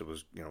time. It's just it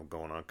was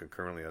going on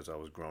concurrently as I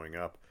was growing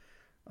up.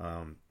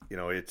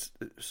 It's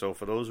so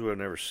for those who have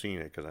never seen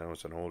it, because I know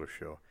it's an older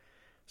show.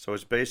 So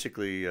it's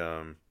basically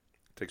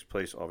takes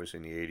place obviously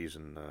in the '80s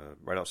and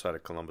right outside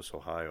of Columbus,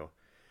 Ohio,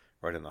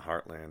 right in the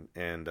heartland.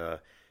 And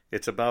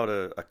it's about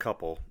a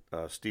couple,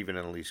 Stephen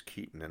and Elise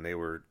Keaton, and they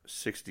were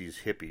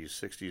 '60s hippies,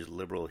 '60s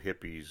liberal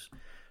hippies.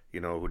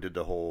 Who did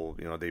the whole,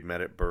 they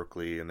met at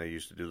Berkeley and they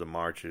used to do the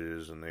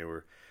marches and they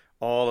were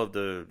all of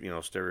the,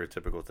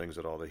 stereotypical things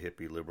that all the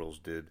hippie liberals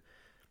did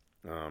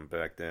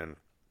back then.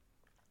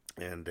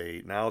 And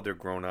now they're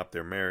grown up,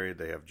 they're married,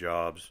 they have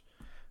jobs.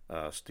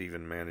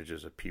 Stephen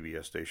manages a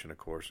PBS station, of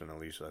course, and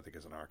Elisa, I think,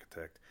 is an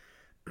architect.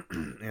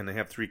 And they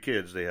have 3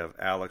 kids. They have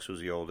Alex,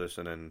 who's the oldest,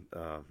 and then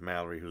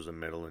Mallory, who's the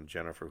middle, and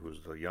Jennifer,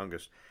 who's the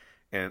youngest.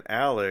 And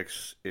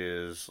Alex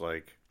is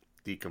like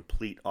the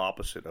complete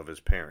opposite of his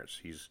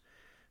parents.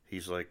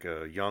 He's like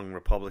a young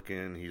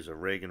Republican. He's a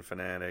Reagan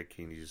fanatic.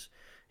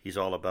 He's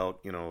all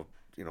about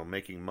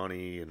making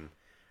money, and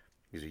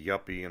he's a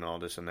yuppie and all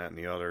this and that and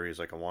the other. He's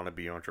like a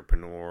wannabe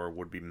entrepreneur,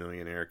 would be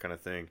millionaire kind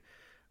of thing.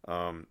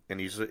 And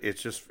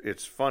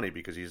it's funny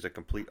because he's the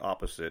complete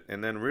opposite.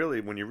 And then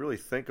really, when you really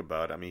think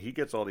about it, I mean, he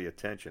gets all the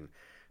attention,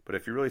 but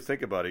if you really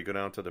think about it, you go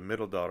down to the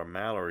middle daughter,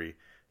 Mallory.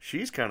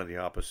 She's kind of the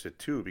opposite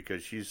too,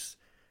 because she's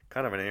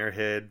kind of an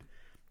airhead,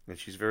 and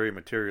she's very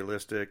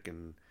materialistic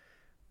and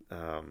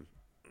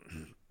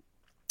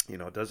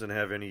doesn't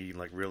have any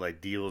like real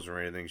ideals or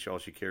anything. All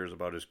she cares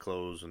about is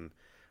clothes and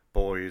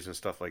boys and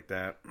stuff like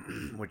that,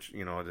 which the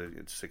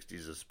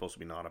 60s is supposed to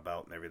be not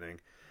about and everything.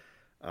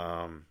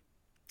 And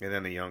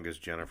then the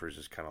youngest, Jennifer, is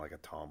just kind of like a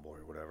tomboy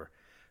or whatever.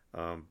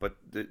 But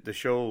the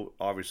show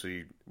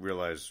obviously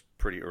realized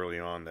pretty early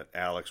on that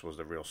Alex was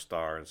the real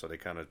star, and so they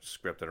kind of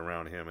scripted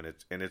around him,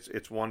 and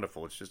it's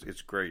wonderful.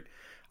 It's great.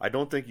 I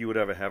don't think you would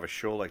ever have a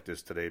show like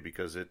this today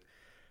because it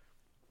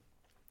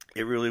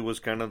really was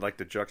kind of like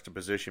the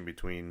juxtaposition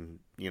between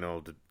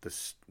the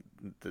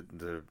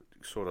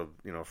sort of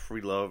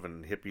free love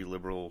and hippie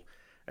liberal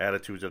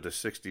attitudes of the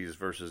 '60s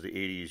versus the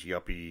 '80s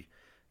yuppie,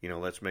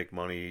 let's make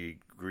money,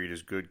 greed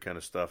is good kind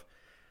of stuff.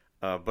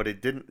 But it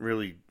didn't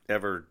really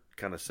ever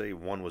kind of say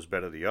one was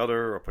better than the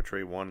other or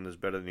portray one as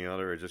better than the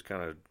other. It just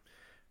kind of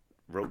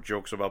wrote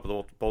jokes about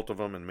both of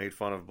them and made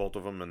fun of both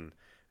of them, and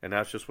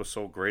that's just what's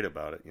so great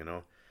about it,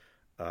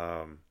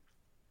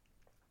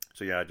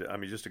 So yeah, I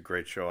mean, just a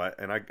great show.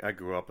 I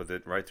grew up with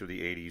it right through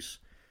the '80s.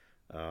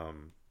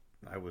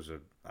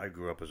 I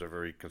grew up as a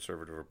very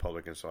conservative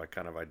Republican, so I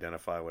kind of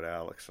identify with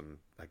Alex, and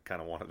I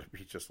kind of wanted to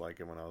be just like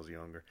him when I was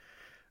younger.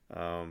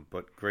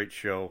 But great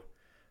show,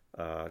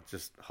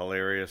 just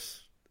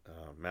hilarious.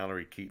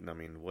 Mallory Keaton. I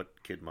mean,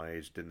 what kid my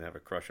age didn't have a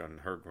crush on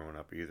her growing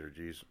up either?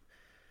 Jeez,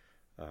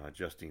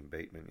 Justine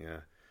Bateman,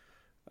 yeah.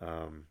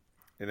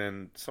 And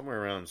then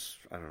somewhere around,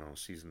 I don't know,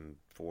 season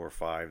 4 or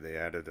 5, they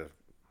added,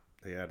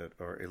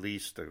 or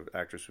Elise, the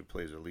actress who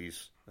plays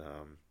Elise,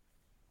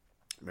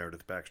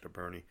 Meredith Baxter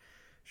Burney,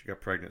 she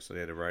got pregnant, so they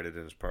had to write it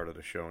in as part of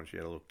the show, and she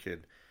had a little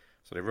kid.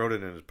 So they wrote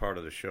it in as part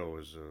of the show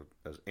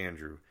as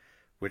Andrew,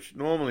 which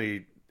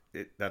normally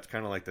that's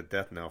kind of like the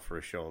death knell for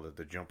a show, that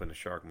the jump in the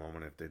shark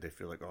moment. If they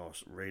feel like, oh,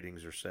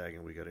 ratings are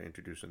sagging, we got to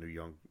introduce a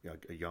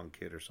young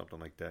kid or something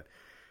like that.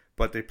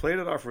 But they played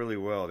it off really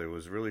well. It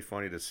was really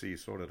funny to see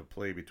sort of the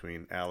play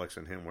between Alex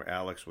and him, where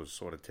Alex was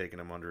sort of taking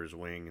him under his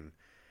wing and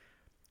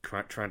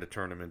trying to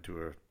turn him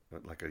into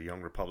a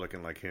young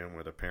Republican like him,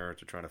 where the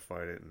parents are trying to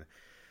fight it. And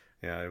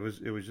yeah, it was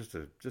just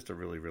a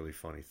really, really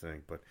funny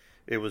thing. But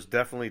it was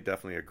definitely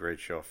a great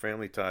show.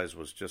 Family Ties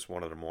was just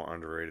one of the more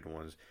underrated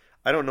ones.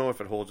 I don't know if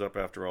it holds up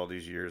after all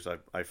these years.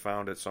 I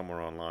found it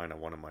somewhere online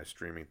on one of my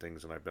streaming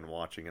things, and I've been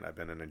watching it. I've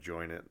been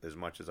enjoying it as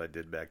much as I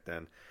did back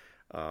then.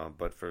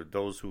 But for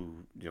those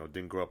who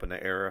didn't grow up in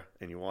the era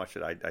and you watch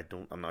it,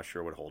 I'm not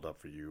sure it would hold up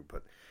for you.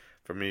 But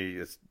for me,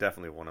 it's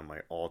definitely one of my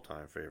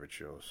all-time favorite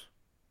shows.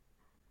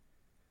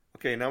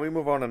 Okay, now we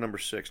move on to number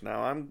 6.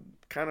 Now I'm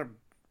kind of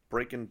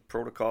breaking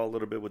protocol a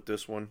little bit with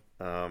this one.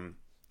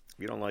 If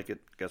you don't like it,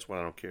 guess what?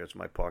 I don't care. It's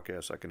my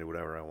podcast. I can do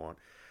whatever I want.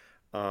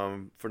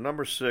 For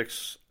number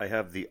 6, I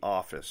have The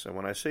Office. And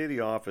when I say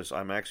The Office,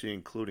 I'm actually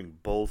including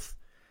both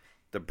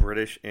the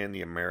British and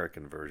the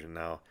American version.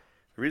 Now,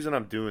 the reason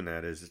I'm doing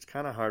that is it's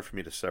kind of hard for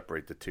me to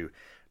separate the two.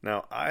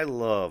 Now, I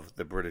love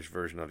the British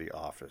version of The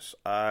Office.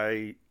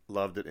 I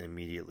loved it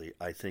immediately.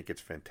 I think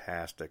it's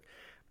fantastic.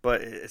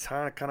 But it's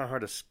kind of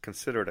hard to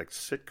consider it a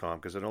sitcom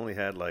because it only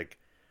had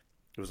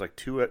it was like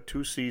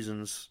two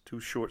seasons, 2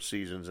 short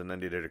seasons, and then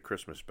they did a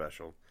Christmas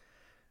special.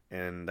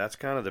 And that's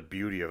kind of the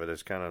beauty of it.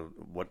 It's kind of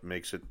what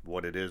makes it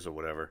what it is or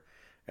whatever.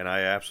 And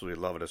I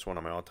absolutely love it. It's one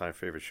of my all-time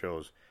favorite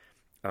shows.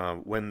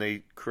 When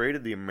they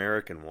created the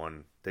American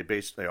one, they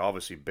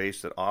obviously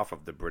based it off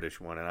of the British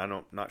one. And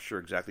I'm not sure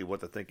exactly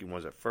what the thinking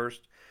was at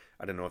first.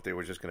 I didn't know if they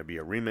were just going to be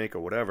a remake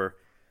or whatever.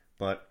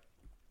 But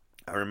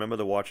I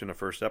remember watching the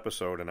first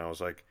episode, and I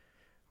was like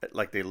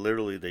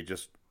they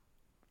just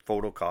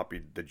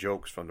photocopied the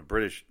jokes from the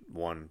British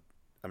one.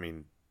 I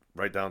mean,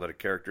 right down to the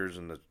characters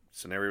and the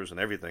scenarios and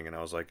everything. And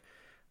I was like,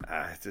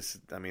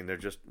 they're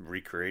just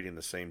recreating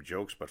the same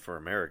jokes, but for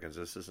Americans.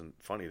 This isn't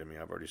funny to me.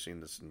 I've already seen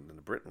this in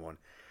the Britain one.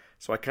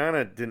 So I kind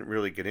of didn't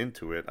really get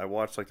into it. I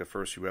watched the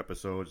first few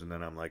episodes, and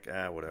then I'm like,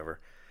 whatever.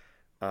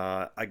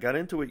 I got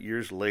into it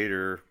years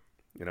later.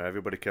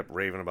 Everybody kept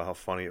raving about how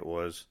funny it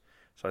was.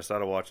 So I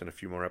started watching a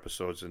few more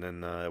episodes, and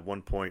then at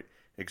one point,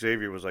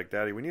 Xavier was like,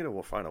 Daddy, we need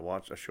to find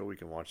a show we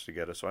can watch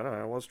together. So I don't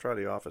know, let's try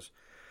The Office.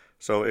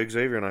 So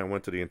Xavier and I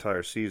went to the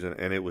entire season,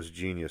 and it was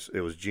genius.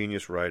 It was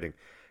genius writing.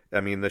 I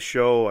mean, the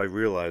show, I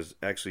realized,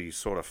 actually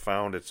sort of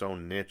found its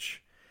own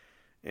niche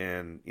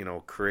and,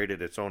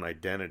 created its own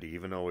identity.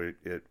 Even though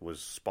it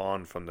was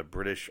spawned from the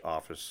British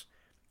Office,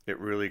 it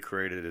really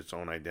created its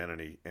own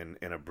identity in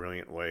a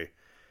brilliant way.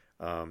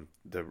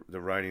 The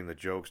writing, the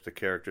jokes, the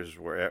characters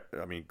were,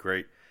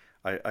 great.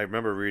 I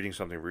remember reading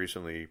something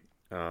recently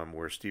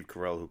where Steve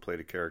Carell, who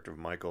played a character of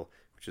Michael,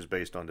 which is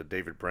based on the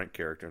David Brent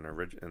character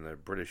in the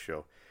British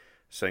show,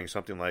 saying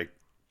something like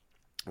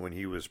when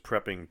he was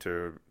prepping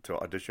to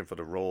audition for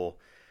the role,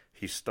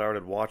 he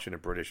started watching the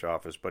British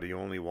Office, but he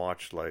only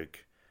watched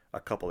a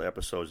couple of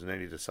episodes, and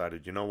then he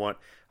decided, you know what,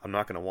 I'm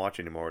not going to watch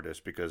any more of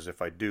this because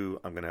if I do,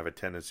 I'm going to have a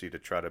tendency to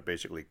try to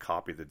basically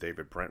copy the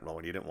David Brent role,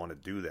 and he didn't want to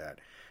do that.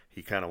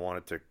 He kind of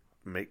wanted to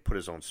put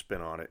his own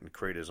spin on it and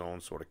create his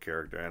own sort of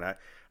character, and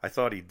I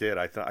thought he did.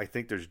 I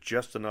think there's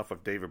just enough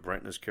of David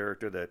Brent in his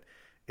character that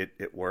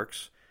it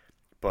works.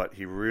 But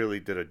he really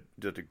did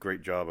a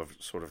great job of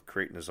sort of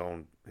creating his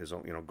own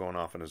going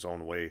off in his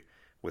own way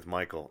with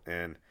Michael.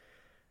 And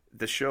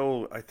the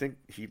show, I think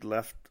he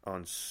left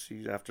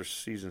after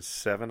season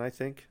 7, I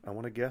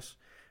want to guess.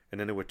 And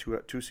then there were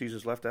two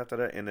seasons left after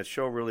that. And the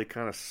show really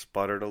kind of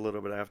sputtered a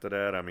little bit after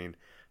that.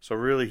 So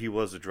really he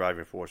was the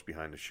driving force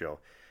behind the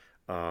show.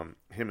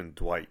 Him and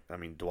Dwight.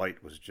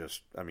 Dwight was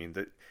just,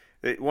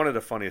 one of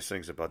the funniest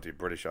things about the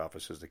British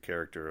Office is the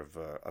character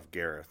of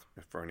Gareth,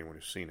 for anyone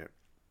who's seen it.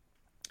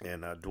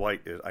 And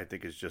Dwight, I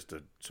think, is just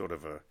a sort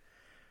of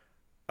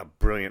a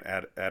brilliant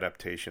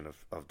adaptation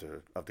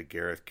of the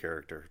Gareth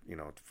character.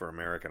 For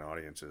American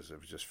audiences, it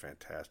was just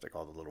fantastic.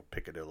 All the little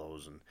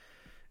picadillos and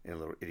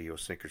little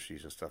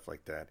idiosyncrasies and stuff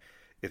like that.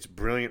 It's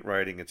brilliant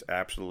writing. It's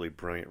absolutely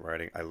brilliant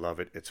writing. I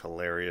love it. It's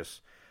hilarious.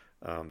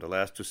 The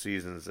last 2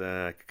 seasons,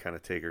 I could kind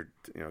of take or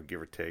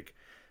give or take.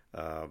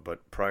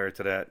 But prior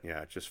to that,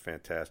 it's just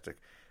fantastic.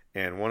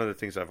 And one of the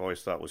things I've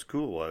always thought was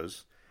cool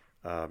was,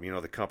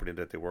 the company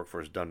that they work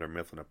for is Dunder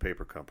Mifflin, a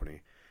paper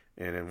company.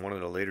 And in one of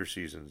the later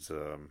seasons,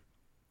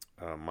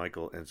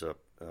 Michael ends up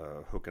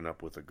hooking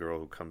up with a girl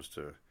who comes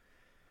to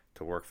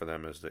work for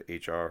them as the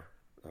HR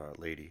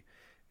lady.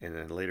 And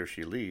then later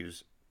she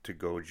leaves to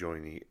go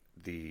join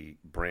the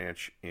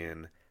branch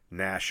in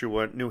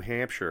Nashua, New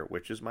Hampshire,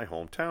 which is my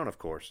hometown, of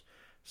course.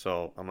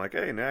 So I'm like,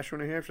 hey, Nashua,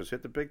 New Hampshire's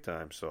hit the big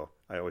time. So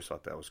I always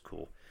thought that was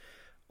cool.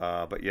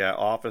 But yeah,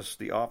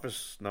 The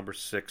Office number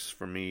 6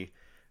 for me.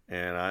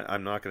 And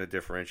I'm not going to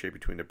differentiate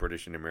between the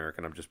British and the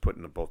American. I'm just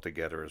putting them both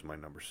together as my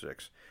number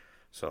 6.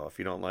 So if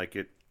you don't like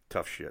it,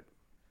 tough shit.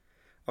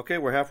 Okay,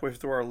 we're halfway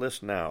through our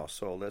list now.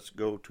 So let's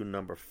go to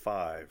number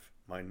 5.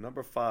 My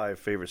number 5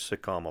 favorite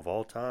sitcom of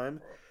all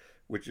time,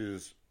 which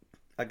is,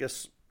 I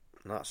guess,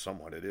 not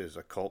somewhat, it is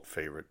a cult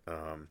favorite.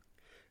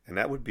 And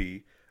that would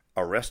be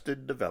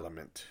Arrested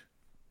Development.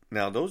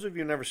 Now, those of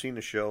you who've never seen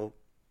the show,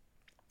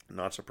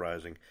 not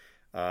surprising.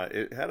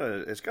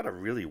 It's got a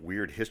really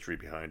weird history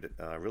behind it,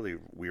 really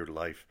weird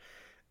life.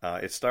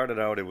 It started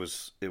out, it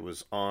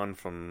was on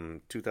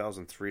from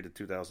 2003 to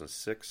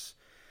 2006,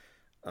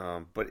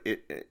 but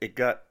it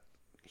got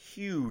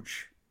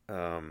huge,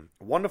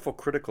 wonderful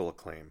critical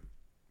acclaim,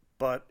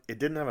 but it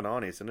didn't have an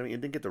audience, and it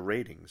didn't get the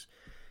ratings.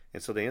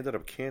 and so they ended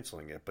up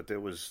canceling it. But there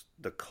was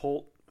the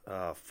cult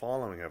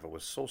following of it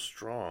was so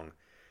strong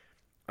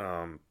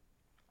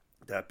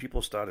that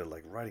people started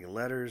like writing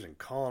letters and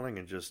calling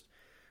and just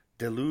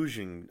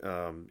deluging,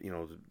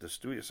 the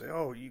studio, say,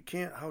 "Oh, you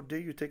can't! How dare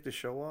you take the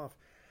show off?"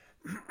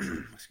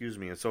 Excuse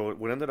me. And so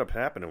what ended up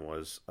happening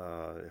was,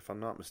 if I'm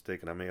not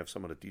mistaken, I may have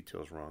some of the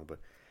details wrong, but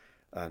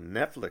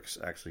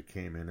Netflix actually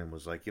came in and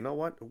was like, "You know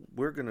what?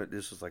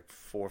 This is like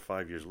 4 or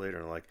 5 years later,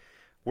 and like,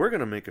 we're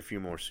gonna make a few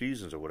more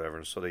seasons or whatever."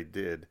 And so they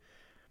did,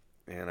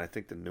 and I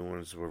think the new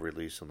ones were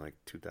released in like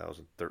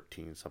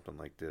 2013, something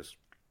like this.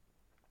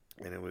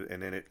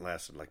 And then it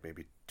lasted like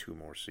maybe 2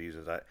 more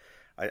seasons. I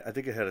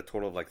think it had a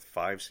total of like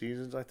 5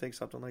 seasons, I think,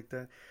 something like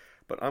that.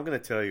 But I'm going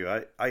to tell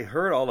you, I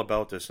heard all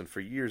about this, and for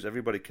years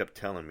everybody kept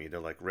telling me, they're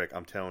like, "Rick,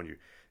 I'm telling you,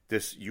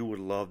 you would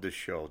love this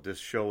show. This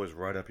show is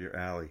right up your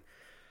alley.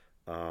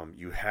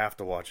 You have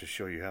to watch the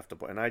show. You have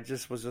to." And I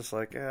just was just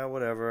like, "Yeah,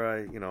 whatever.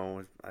 I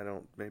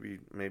don't.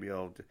 Maybe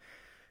I'll."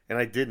 And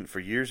I didn't for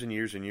years and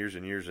years and years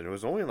and years. And it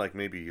was only like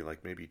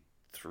maybe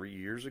 3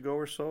 years ago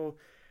or so.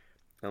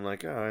 I'm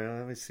like, "Oh,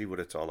 let me see what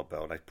it's all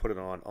about." I put it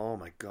on. Oh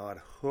my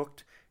God,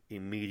 hooked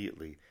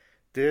immediately.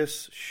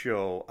 This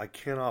show, I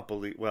cannot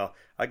believe. Well,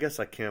 I guess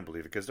I can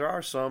believe it, because there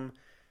are some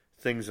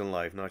things in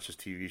life, not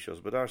just TV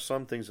shows, but there are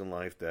some things in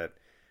life that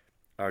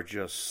are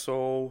just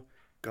so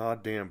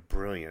goddamn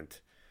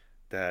brilliant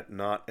that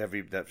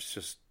that's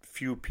just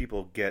few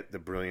people get the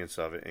brilliance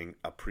of it and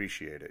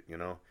appreciate it,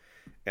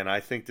 And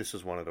I think this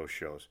is one of those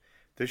shows.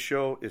 This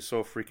show is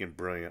so freaking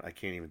brilliant, I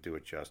can't even do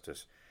it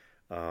justice.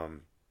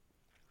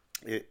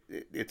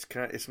 It's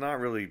kind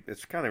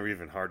of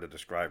even hard to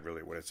describe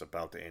really what it's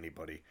about to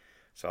anybody.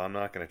 So I'm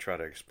not going to try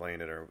to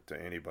explain it to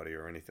anybody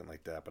or anything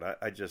like that. But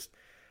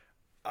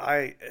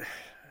I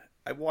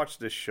watched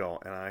this show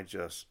and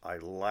I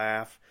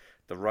laugh.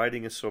 The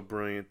writing is so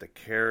brilliant. The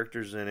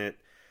characters in it,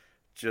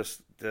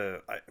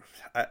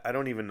 I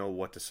don't even know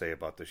what to say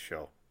about this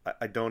show.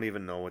 I don't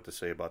even know what to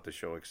say about the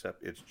show,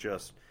 except it's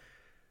just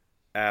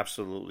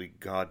absolutely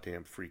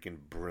goddamn freaking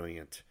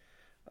brilliant.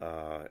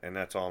 And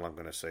that's all I'm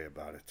going to say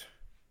about it.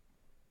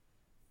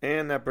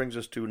 And that brings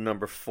us to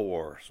number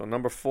 4. So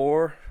number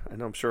 4, I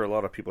know I'm sure a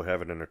lot of people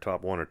have it in their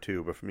top 1 or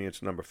 2, but for me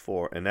it's number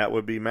 4. And that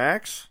would be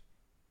Max?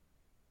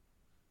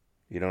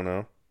 You don't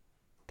know?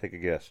 Take a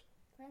guess.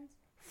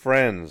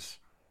 Friends.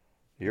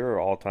 Your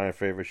all-time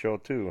favorite show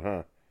too,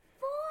 huh?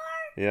 4?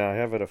 Yeah, I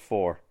have it at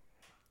 4.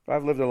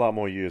 I've lived a lot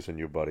more years than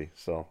you, buddy,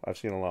 so I've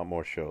seen a lot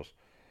more shows.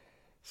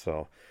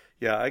 So,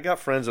 yeah, I got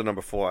Friends at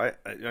number 4.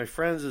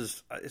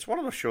 Friends it's one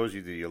of those shows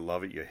either you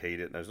love it, you hate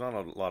it. And there's not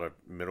a lot of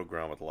middle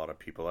ground with a lot of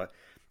people.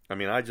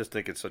 I just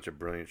think it's such a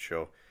brilliant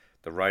show.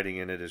 The writing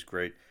in it is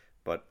great,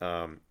 but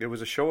it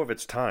was a show of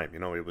its time.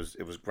 It was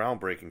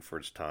groundbreaking for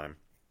its time.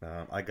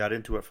 I got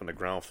into it from the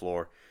ground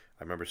floor.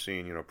 I remember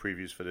seeing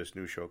previews for this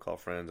new show called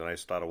Friends, and I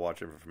started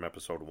watching it from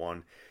episode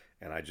 1,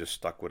 and I just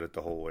stuck with it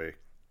the whole way.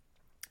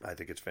 I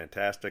think it's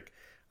fantastic.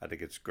 I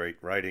think it's great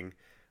writing,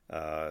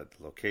 the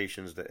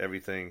locations,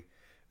 everything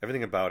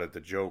about it.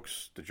 The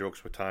jokes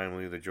were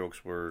timely. The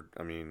jokes were,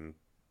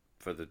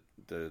 for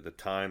the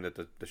time that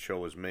the show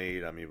was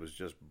made, it was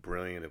just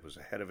brilliant. It was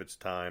ahead of its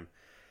time.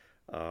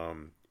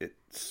 It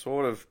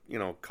sort of,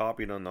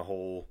 copied on the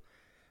whole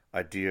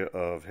idea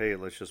of, hey,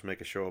 let's just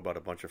make a show about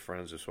a bunch of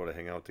friends who sort of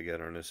hang out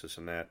together and this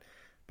and that.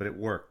 But it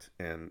worked,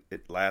 and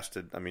it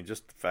lasted.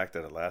 Just the fact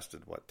that it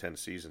lasted, 10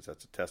 seasons,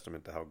 that's a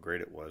testament to how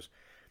great it was.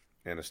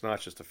 And it's not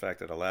just the fact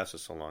that it lasted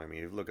so long.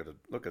 You look at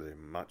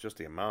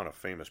the amount of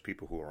famous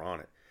people who are on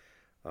it.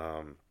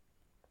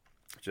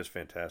 Just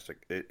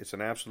fantastic. It's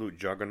an absolute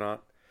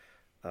juggernaut.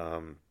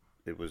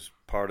 It was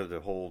part of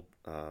the whole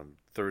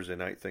Thursday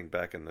night thing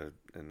back in the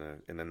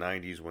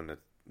 90s when the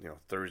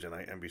Thursday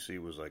night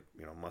NBC was like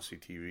must see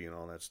TV and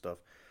all that stuff.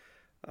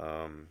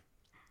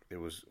 It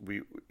was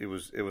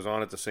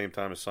on at the same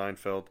time as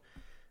Seinfeld,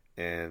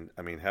 and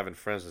having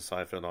Friends and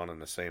Seinfeld on in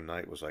the same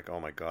night was like, oh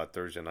my God.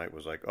 Thursday night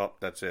was like, oh,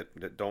 that's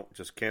it. Don't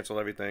just cancel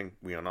everything.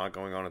 We are not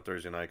going on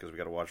Thursday night because we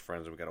got to watch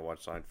Friends and we got to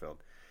watch Seinfeld.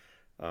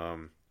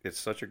 It's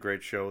such a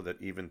great show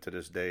that even to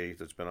this day,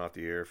 that's been off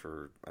the air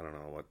for,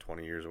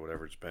 20 years or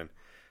whatever it's been.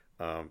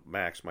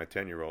 Max, my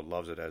 10-year-old,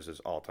 loves it as his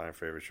all-time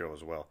favorite show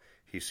as well.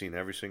 He's seen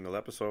every single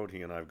episode.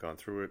 He and I have gone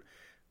through it.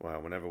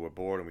 Whenever we're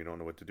bored and we don't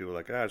know what to do, we're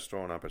like, just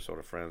throw an episode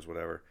of Friends,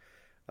 whatever.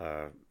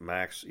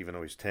 Max, even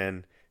though he's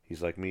 10,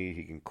 he's like me.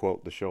 He can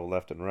quote the show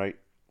left and right.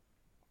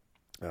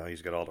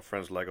 He's got all the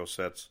Friends Lego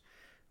sets.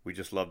 We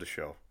just love the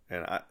show.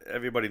 And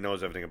everybody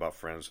knows everything about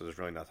Friends, so there's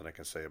really nothing I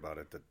can say about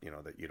it that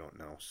you don't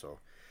know. So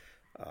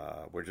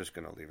we're just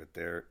going to leave it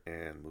there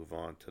and move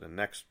on to the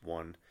next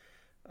one.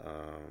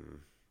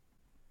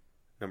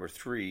 Number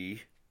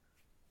 3,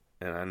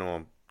 and I know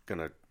I'm going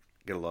to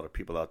get a lot of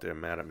people out there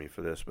mad at me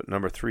for this, but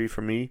number 3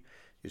 for me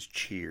is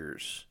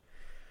Cheers.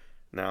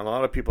 Now, a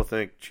lot of people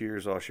think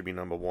Cheers should be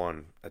number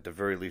 1, at the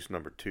very least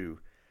number 2.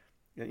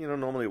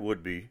 Normally it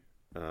would be.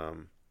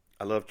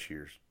 I love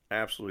Cheers.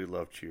 Absolutely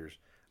love Cheers.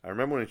 I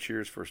remember when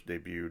Cheers first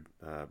debuted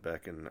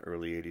back in the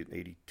early 80s,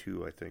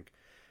 82, I think.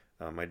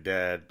 My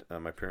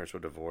parents were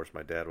divorced.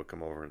 My dad would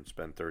come over and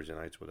spend Thursday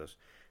nights with us.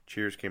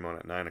 Cheers came on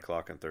at 9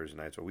 o'clock on Thursday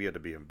night, so we had to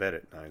be in bed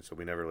at 9, so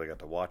we never really got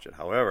to watch it.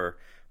 However,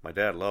 my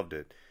dad loved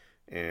it,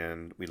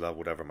 and we love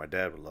whatever my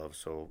dad would love.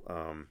 So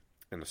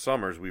in the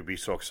summers, we'd be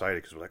so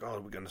excited because we're like,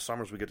 oh, in the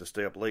summers we get to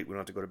stay up late. We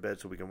don't have to go to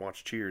bed so we can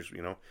watch Cheers,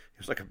 you know. It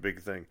was like a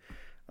big thing.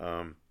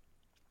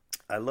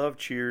 I love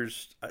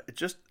Cheers.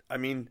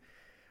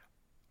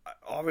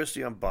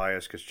 Obviously I'm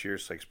biased because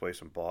Cheers takes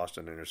place in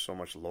Boston, and there's so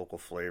much local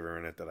flavor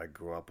in it that I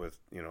grew up with.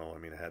 You know, I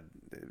mean,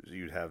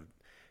 you'd have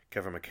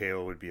Kevin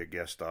McHale would be a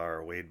guest star,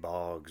 or Wade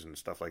Boggs and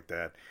stuff like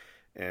that,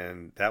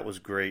 and that was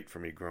great for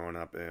me growing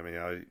up. I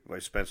mean, I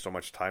spent so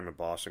much time in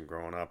Boston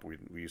growing up. We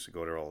used to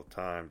go there all the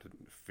time to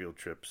field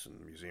trips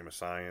and Museum of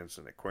Science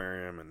and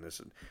Aquarium and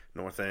this and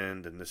North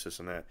End and this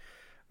and that.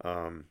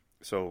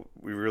 So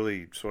we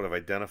really sort of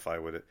identify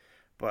with it.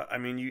 But I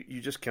mean,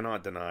 you just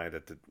cannot deny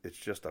that it's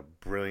just a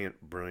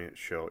brilliant, brilliant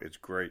show. It's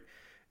great,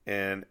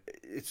 and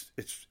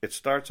it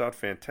starts out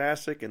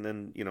fantastic, and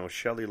then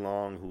Shelley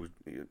Long,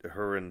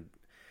 her and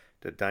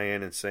the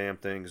Diane and Sam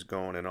thing is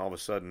going, and all of a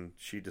sudden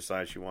she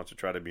decides she wants to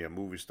try to be a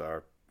movie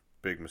star.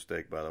 Big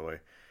mistake, by the way.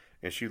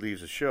 And she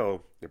leaves the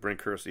show. They bring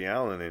Kirstie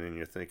Allen in, and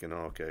you're thinking,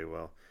 oh, okay,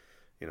 well,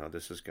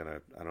 this is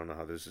gonna. I don't know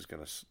how this is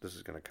gonna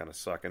kind of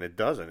suck, and it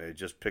doesn't. It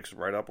just picks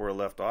right up where it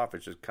left off. It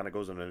just kind of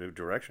goes in a new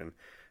direction.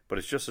 But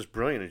it's just as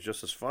brilliant. It's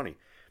just as funny.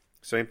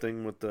 Same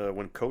thing with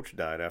when Coach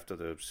died after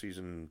the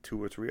season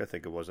 2 or 3, I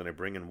think it was, and they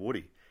bring in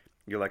Woody.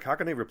 You're like, how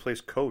can they replace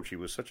Coach? He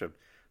was such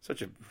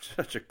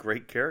a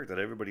great character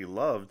that everybody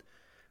loved.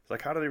 It's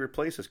like, how do they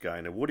replace this guy?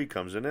 And then Woody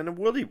comes in, and then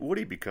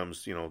Woody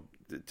becomes,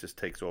 it just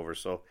takes over.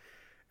 So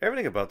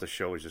everything about the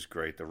show is just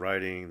great. The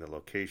writing, the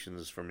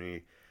locations for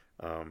me,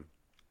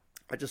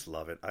 I just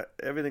love it.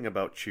 Everything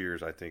about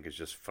Cheers, I think, is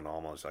just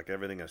phenomenal. It's like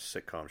everything a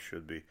sitcom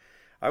should be.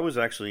 I was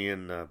actually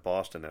in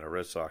Boston at a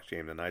Red Sox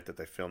game the night that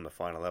they filmed the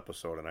final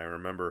episode, and I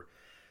remember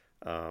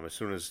as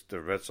soon as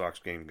the Red Sox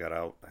game got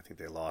out, I think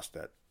they lost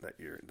that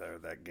year,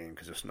 that game,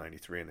 because it was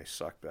 '93 and they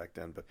sucked back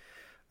then. But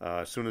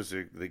as soon as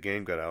the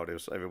game got out,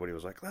 everybody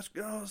was like, let's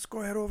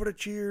go ahead over to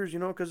Cheers,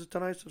 because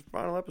tonight's the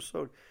final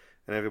episode.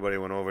 And everybody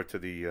went over to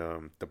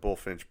the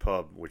Bullfinch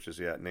Pub, which is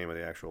the name of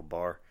the actual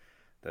bar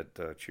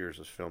that Cheers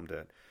was filmed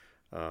at.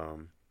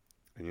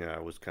 And yeah,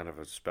 it was kind of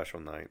a special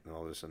night and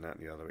all this and that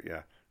and the other. But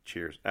yeah,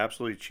 Cheers.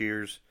 Absolutely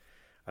Cheers.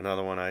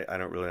 Another one I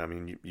don't really, I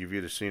mean, you've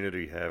either seen it or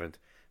you haven't.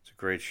 It's a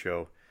great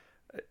show.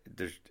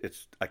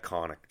 It's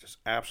iconic, just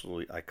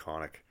absolutely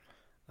iconic.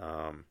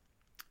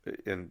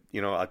 And,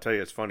 I'll tell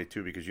you, it's funny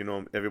too, because,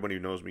 everybody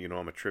who knows me,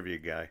 I'm a trivia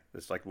guy.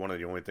 It's like one of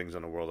the only things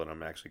in the world that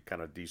I'm actually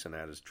kind of decent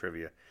at is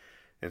trivia.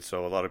 And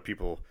so a lot of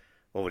people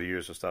over the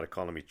years have started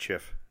calling me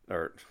Chiff,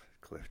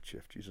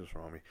 Jesus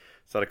wrong me.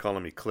 Started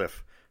calling me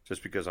Cliff,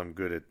 just because I'm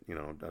good at,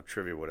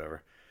 trivia,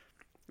 whatever.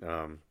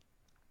 And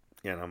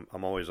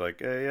I'm always like,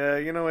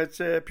 hey,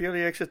 it's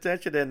purely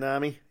existential there,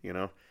 Nami.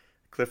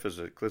 Cliff is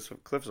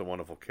a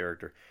wonderful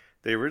character.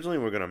 They originally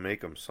were going to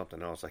make him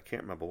something else. I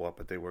can't remember what,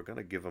 but they were going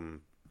to give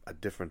him a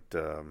different. They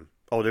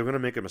were going to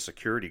make him a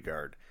security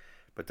guard,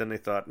 but then they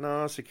thought,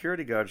 no,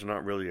 security guard's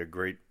not really a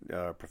great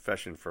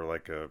profession for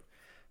like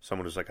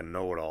someone who's like a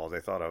know-it-all. They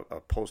thought a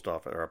post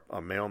office or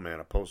a mailman,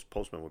 a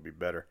postman would be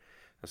better,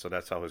 and so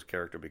that's how his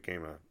character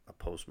became a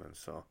postman.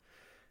 So,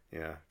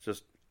 yeah,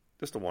 just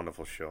a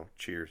wonderful show.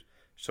 Cheers.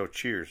 So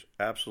Cheers,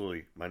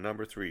 absolutely my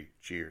number 3.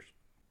 Cheers.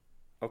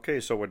 Okay,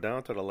 so we're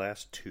down to the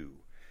last 2.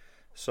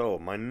 So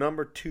my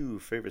number 2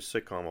 favorite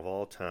sitcom of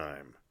all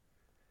time.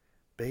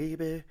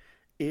 Baby,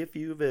 if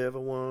you've ever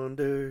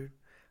wondered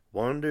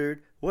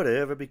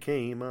whatever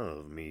became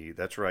of me.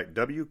 That's right,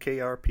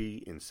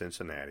 WKRP in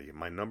Cincinnati,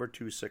 my number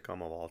 2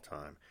 sitcom of all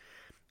time.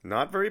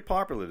 Not very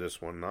popular, this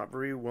one, not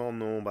very well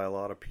known by a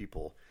lot of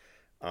people.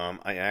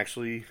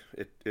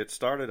 It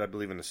started, I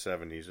believe, in the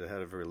 70s. It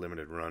had a very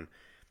limited run.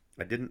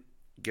 I didn't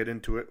get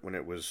into it when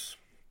it was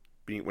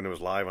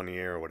live on the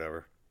air or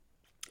whatever.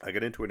 I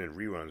got into it in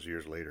reruns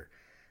years later,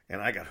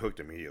 and I got hooked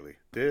immediately.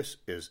 This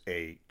is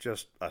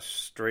just a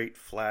straight,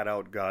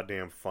 flat-out,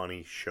 goddamn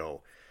funny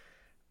show.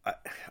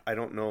 I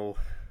don't know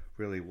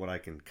really what I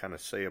can kind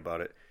of say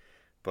about it,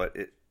 but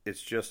it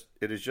is just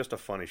a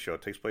funny show.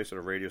 It takes place at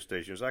a radio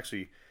station. It was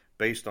actually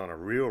based on a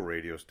real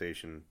radio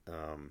station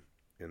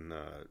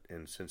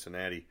in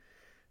Cincinnati.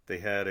 They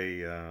had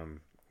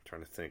I'm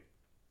trying to think.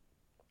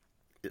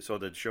 So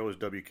the show is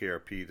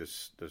WKRP.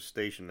 The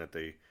station that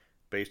they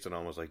based it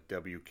on was like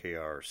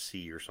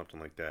WKRC or something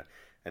like that.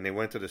 And they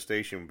went to the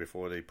station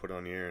before they put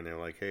on the air, and they were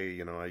like, "Hey,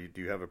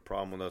 do you have a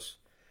problem with us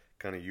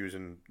kind of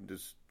using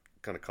this,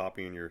 kind of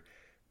copying your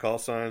call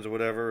signs or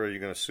whatever? Are you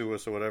going to sue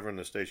us or whatever?" And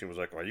the station was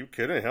like, "Are you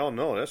kidding? Hell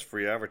no, that's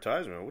free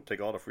advertisement. We'll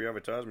take all the free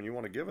advertisement you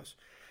want to give us."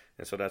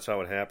 And so that's how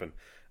it happened.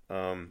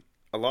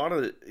 A lot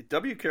of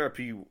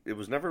WKRP, it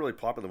was never really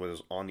popular when it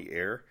was on the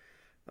air.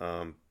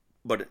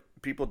 But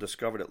people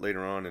discovered it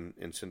later on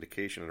in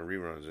syndication and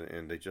reruns,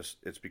 and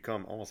it's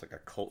become almost like a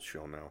cult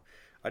show now.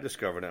 I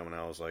discovered that when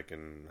I was like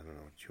in, I don't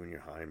know,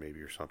 junior high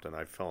maybe or something.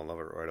 I fell in love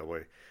with it right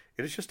away.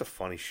 It is just a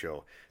funny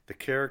show. The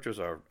characters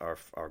are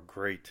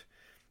great.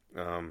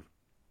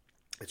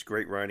 It's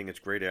great writing, it's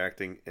great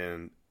acting,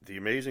 and the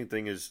amazing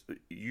thing is,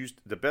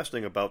 the best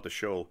thing about the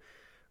show,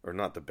 or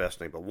not the best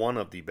thing, but one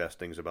of the best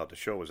things about the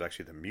show was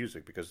actually the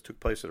music, because it took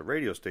place at a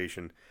radio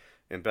station,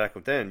 and back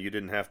then you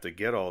didn't have to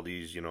get all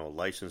these,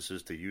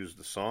 licenses to use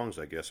the songs,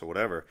 I guess, or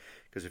whatever.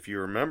 Because if you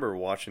remember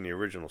watching the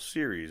original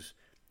series,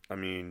 I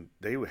mean,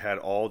 they had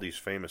all these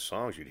famous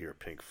songs. You'd hear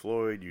Pink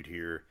Floyd, you'd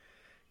hear,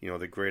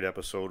 the great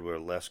episode where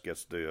Les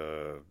gets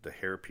the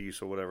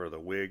hairpiece or whatever, the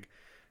wig,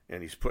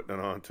 and he's putting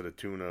it on to the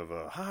tune of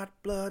Hot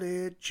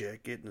Blooded,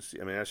 check it and see.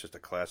 I mean, that's just a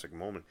classic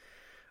moment.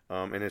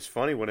 And it's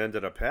funny, what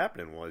ended up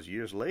happening was,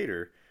 years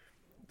later,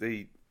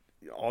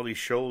 all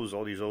these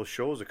old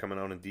shows are coming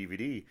out on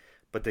DVD,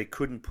 but they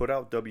couldn't put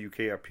out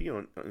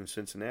WKRP in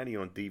Cincinnati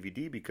on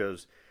DVD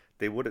because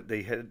they would have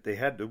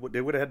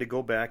had to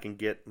go back and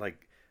get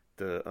like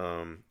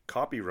the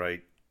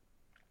copyright,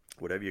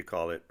 whatever you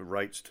call it,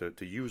 rights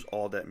to use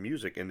all that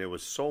music, and there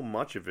was so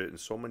much of it and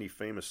so many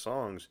famous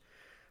songs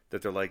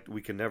that they're like,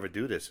 we can never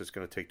do this. It's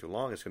going to take too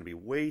long. It's going to be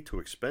way too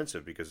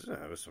expensive because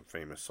there's some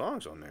famous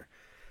songs on there.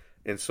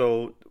 And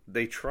so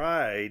they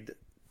tried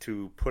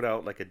to put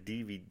out like a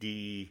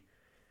DVD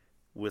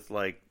with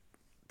like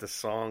the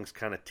songs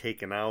kind of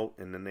taken out,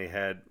 and then they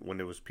had, when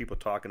there was people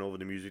talking over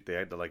the music, they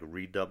had to like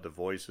redub the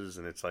voices,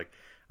 and it's like,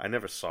 I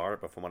never saw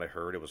it, but from what I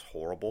heard, it was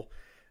horrible,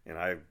 and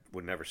I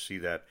would never see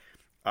that.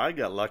 I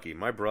got lucky.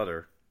 My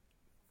brother,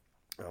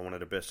 one of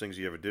the best things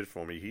he ever did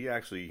for me,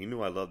 he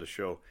knew I loved the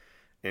show,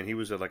 and he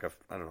was at like a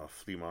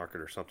flea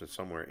market or something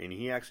somewhere, and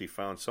he actually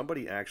found,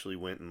 somebody actually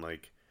went and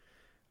like,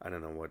 I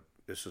don't know what,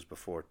 this was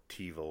before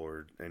TiVo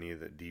or any of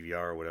the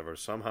DVR or whatever,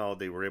 somehow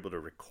they were able to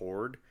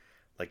record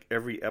like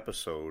every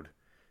episode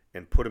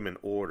and put them in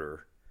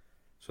order,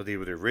 so they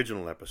were the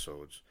original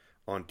episodes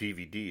on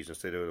DVDs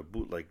instead of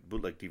bootleg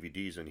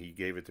DVDs, and he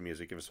gave it to me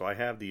as a gift. So I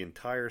have the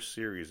entire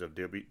series of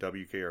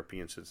WKRP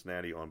in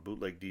Cincinnati on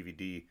bootleg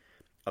DVD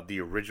of the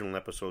original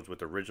episodes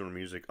with original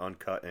music,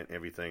 uncut and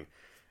everything,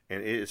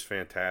 and it is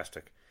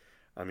fantastic.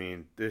 I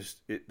mean,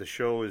 the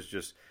show is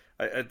just.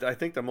 I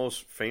think the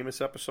most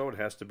famous episode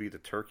has to be the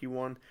turkey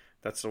one.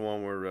 That's the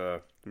one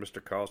where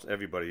Mr. Carlson,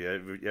 everybody,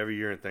 every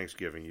year in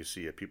Thanksgiving, you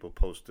see it. People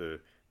post the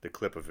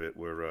clip of it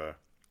where,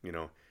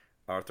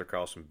 Arthur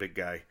Carlson, big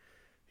guy,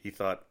 he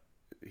thought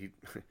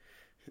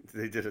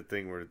they did a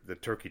thing where the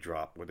turkey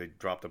drop, where they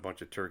dropped a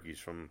bunch of turkeys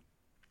from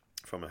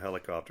a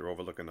helicopter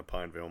overlooking the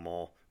Pinedale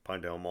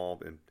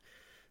Mall, and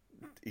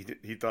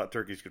he thought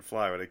turkeys could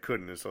fly, but they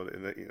couldn't. And so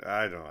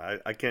I don't know.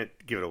 I can't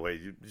give it away.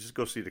 You just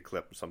go see the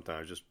clip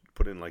sometimes. Just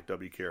put in like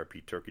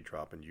WKRP turkey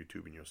drop on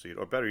YouTube and you'll see it.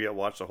 Or better yet,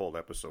 watch the whole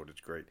episode. It's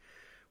great.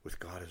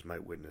 With God as my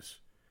witness,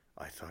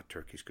 I thought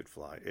turkeys could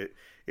fly.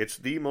 It's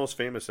the most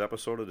famous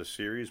episode of the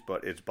series,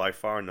 but it's by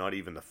far not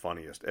even the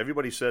funniest.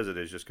 Everybody says it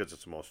is just because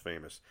it's the most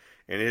famous.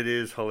 And it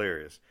is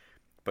hilarious.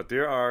 But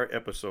there are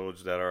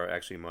episodes that are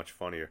actually much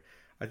funnier.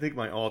 I think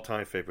my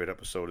all-time favorite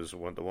episode is the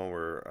one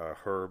where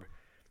Herb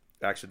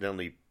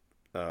accidentally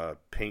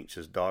paints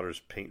his daughter's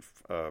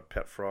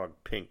pet frog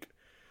pink.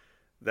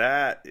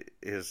 That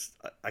is,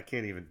 I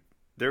can't even.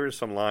 There is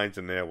some lines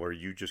in there where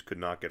you just could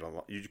not get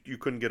along. You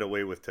couldn't get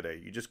away with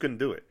today. You just couldn't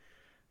do it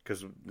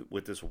because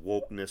with this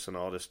wokeness and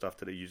all this stuff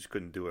today, you just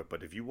couldn't do it.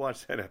 But if you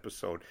watch that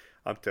episode,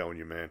 I'm telling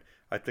you, man,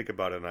 I think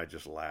about it and I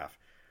just laugh.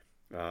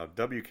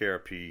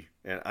 WKRP,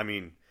 and I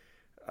mean,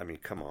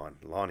 come on,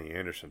 Lonnie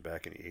Anderson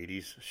back in the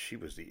 80s, she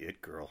was the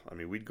it girl. I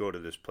mean, we'd go to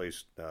this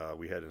place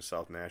we had in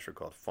South Nashville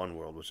called Fun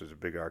World, which is a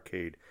big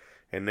arcade,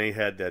 and they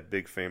had that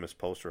big famous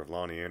poster of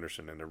Lonnie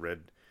Anderson in the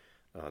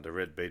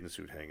red bathing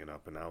suit hanging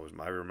up, and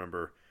I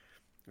remember,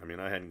 I mean,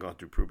 I hadn't gone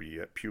through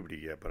puberty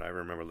yet, but I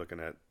remember looking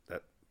at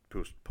that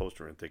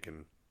poster and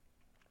thinking,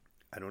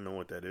 I don't know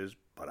what that is,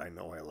 but I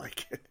know I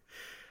like it.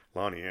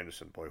 Lonnie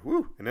Anderson, boy,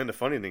 whoo! And then the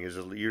funny thing is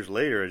years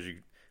later,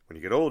 when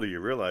you get older,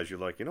 you realize you're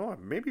like,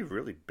 maybe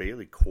really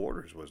Bailey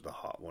Quarters was the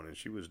hot one, and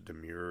she was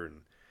demure and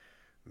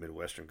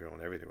Midwestern girl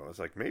and everything. I was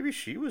like, maybe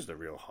she was the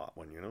real hot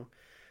one,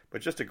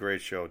 But just a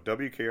great show.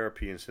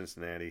 WKRP in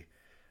Cincinnati,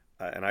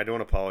 and I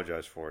don't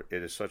apologize for it.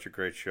 It is such a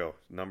great show.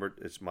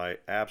 It's my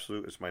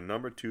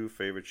number 2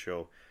 favorite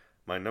show,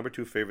 my number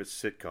 2 favorite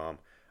sitcom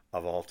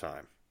of all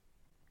time.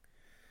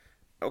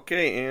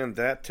 Okay, and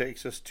that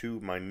takes us to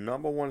my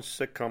number 1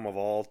 sitcom of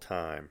all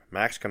time.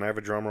 Max, can I have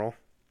a drum roll?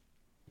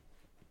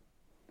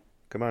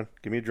 Come on,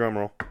 give me a drum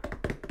roll.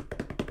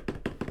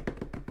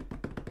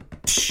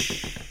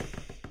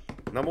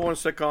 Number 1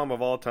 sitcom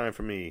of all time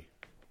for me.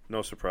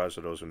 No surprise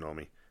to those who know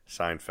me.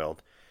 Seinfeld.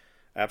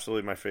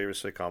 Absolutely my favorite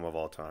sitcom of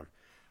all time.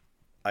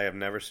 I have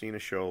never seen a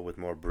show with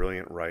more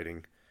brilliant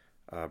writing,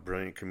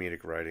 brilliant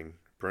comedic writing,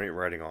 brilliant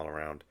writing all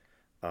around.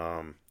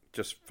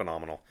 Just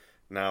phenomenal.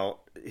 Now,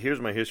 here's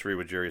my history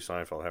with Jerry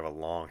Seinfeld. I have a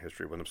long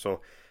history with him.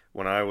 So,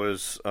 when I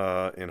was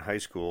in high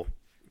school,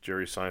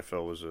 Jerry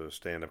Seinfeld was a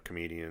stand-up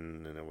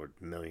comedian, and there were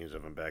millions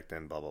of them back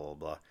then, blah, blah,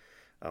 blah,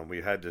 blah.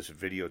 We had this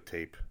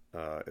videotape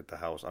at the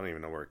house. I don't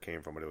even know where it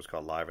came from, but it was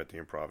called Live at the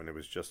Improv, and it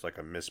was just like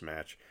a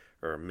mismatch,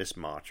 or a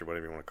mismatch, or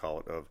whatever you want to call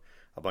it, of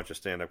a bunch of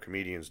stand-up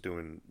comedians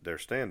doing their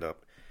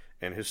stand-up.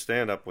 And his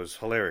stand-up was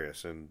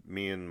hilarious, and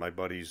me and my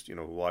buddies,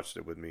 who watched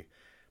it with me,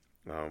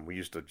 We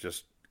used to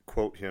just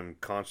quote him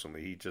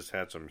constantly. He just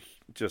had some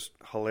just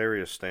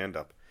hilarious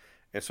stand-up.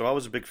 And so I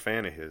was a big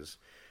fan of his.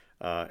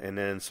 And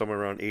then somewhere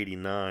around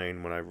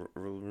 89, when I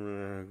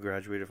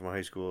graduated from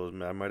high school,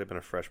 I might have been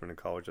a freshman in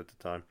college at the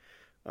time,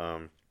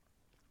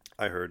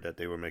 I heard that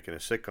they were making a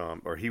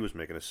sitcom, or he was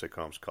making a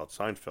sitcom called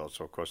Seinfeld.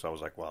 So, of course, I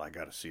was like, well, I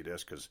got to see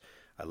this because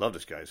I love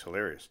this guy. He's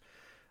hilarious.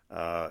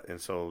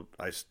 And so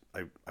I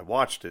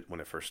watched it when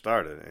it first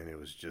started, and it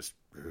was just,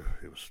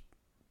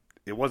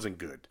 it wasn't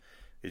good.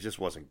 It just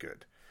wasn't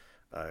good.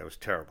 It was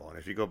terrible. And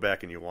if you go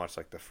back and you watch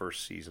like the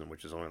first season,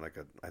 which is only like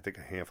I think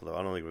a handful of,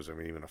 I don't think it was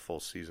even a full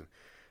season.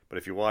 But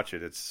if you watch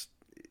it,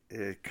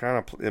 it kind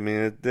of, I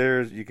mean,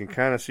 you can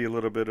kind of see a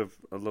little bit of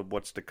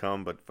what's to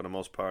come, but for the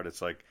most part,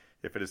 it's like,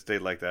 if it had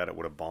stayed like that, it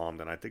would have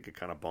bombed, and I think it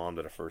kind of bombed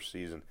at the first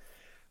season.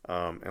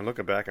 And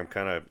looking back, I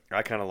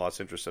kind of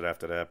lost interest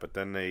after that, but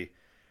then they,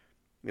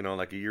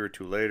 like a year or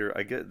two later,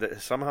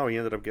 somehow he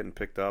ended up getting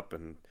picked up,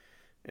 and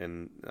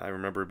I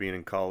remember being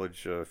in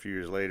college a few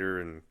years later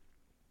and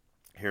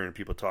hearing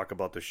people talk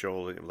about the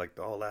show, like,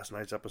 oh, last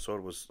night's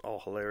episode was all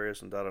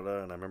hilarious and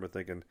da-da-da, and I remember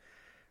thinking,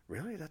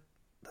 really, the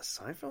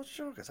Seinfeld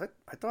show? Because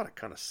I thought it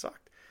kind of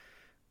sucked.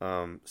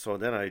 So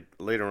then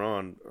later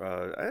on,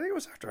 I think it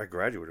was after I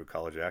graduated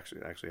college,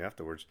 actually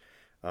afterwards,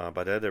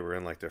 by then they were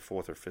in like their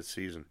 4th or 5th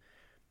season,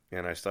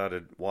 and I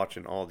started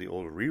watching all the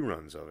old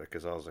reruns of it,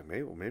 because I was like,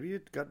 maybe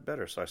it got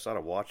better, so I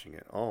started watching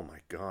it. Oh my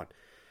God,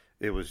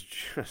 it was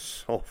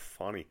just so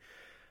funny.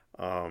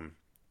 And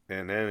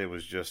then it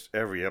was just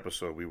every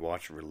episode we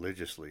watched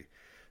religiously.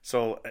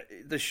 So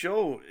the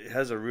show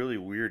has a really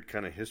weird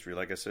kind of history.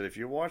 Like I said, if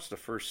you watch the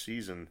first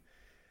season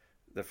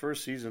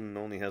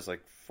only has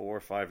like 4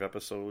 or 5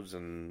 episodes,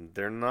 and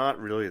they're not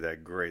really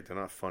that great. They're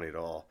not funny at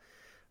all.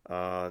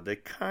 They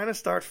kind of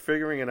start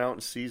figuring it out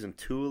in season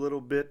 2 a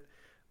little bit.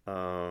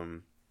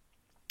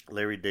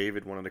 Larry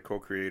David, one of the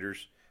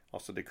co-creators,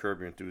 also did Curb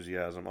Your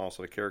Enthusiasm.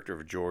 Also, the character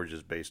of George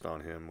is based on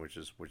him, which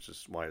is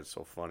why it's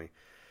so funny.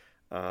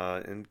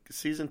 In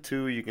season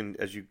 2, you can,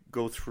 as you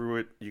go through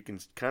it, you can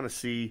kind of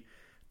see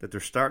that they're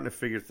starting to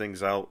figure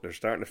things out. They're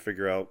starting to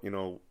figure out,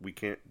 we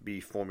can't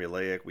be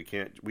formulaic.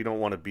 We don't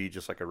want to be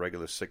just like a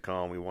regular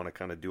sitcom. We want to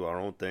kind of do our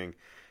own thing.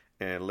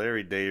 And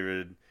Larry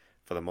David,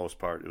 for the most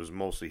part, it was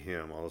mostly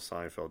him. Although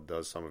Seinfeld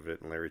does some of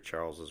it, and Larry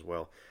Charles as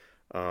well.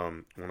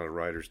 One of the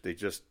writers, they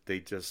just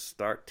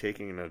start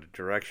taking in a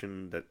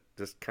direction that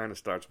just kind of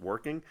starts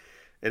working.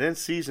 And then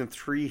season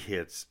 3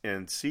 hits,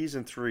 and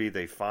season 3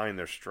 they find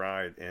their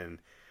stride, and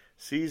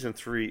season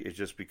 3 it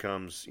just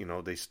becomes,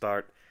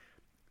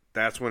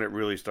 that's when it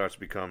really starts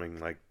becoming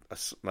like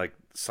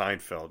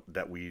Seinfeld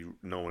that we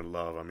know and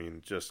love. I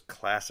mean, just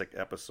classic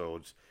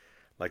episodes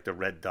like the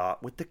Red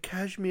Dot with the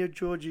cashmere,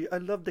 Georgie. I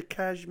love the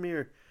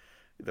cashmere.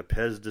 The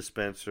Pez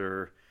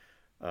dispenser,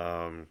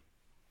 the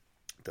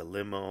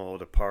limo,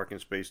 the parking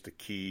space, the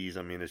keys.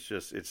 I mean,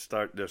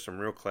 there's some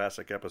real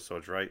classic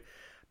episodes, right?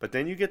 But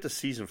then you get to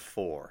season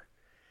 4,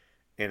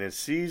 and in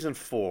season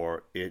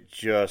 4, it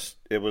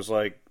was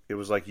like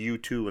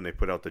U2 when they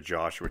put out the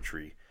Joshua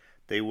Tree.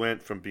 They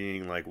went from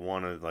being like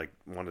one of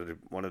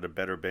the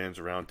better bands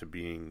around to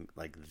being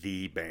like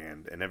the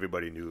band, and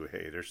everybody knew,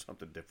 hey, there's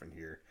something different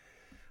here.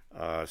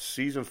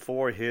 Season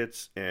 4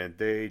 hits, and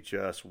they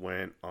just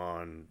went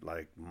on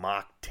like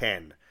Mach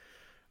 10.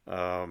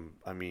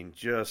 I mean,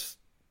 just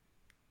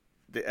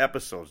the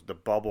episodes, the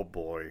Bubble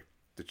Boy,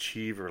 the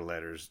Cheever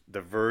Letters,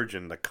 the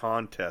Virgin, the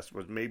Contest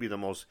was maybe the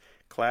most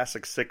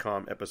classic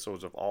sitcom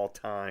episodes of all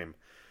time.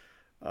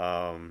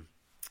 The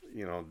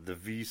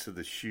Visa,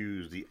 the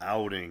Shoes, the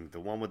Outing, the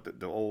one with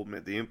the old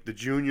mint, the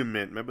Junior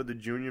Mint. Remember the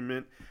Junior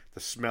Mint? The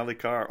smelly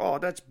car. Oh,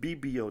 that's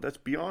BBO. That's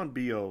beyond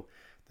BO.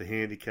 The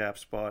handicap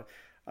spot.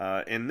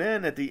 And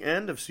then at the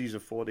end of season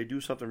 4, they do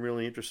something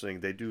really interesting.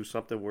 They do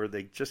something where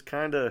they just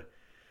kind of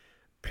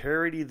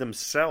parody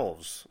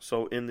themselves.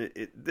 So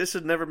this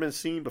had never been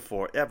seen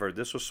before, ever.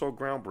 This was so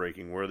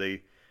groundbreaking, where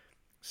they,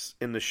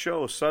 in the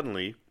show,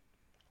 suddenly,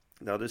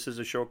 now this is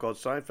a show called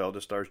Seinfeld.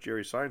 It stars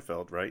Jerry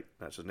Seinfeld, right?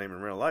 That's his name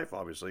in real life,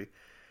 obviously.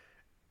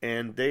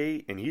 And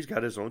he's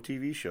got his own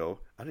TV show.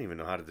 I don't even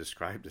know how to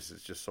describe this.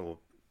 It's just so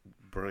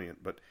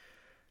brilliant. But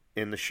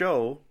in the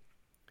show,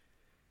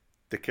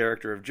 the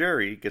character of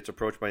Jerry gets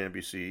approached by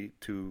NBC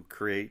to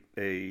create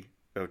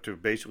to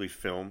basically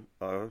film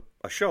a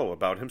show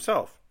about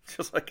himself.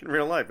 Just like in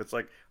real life. It's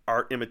like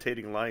art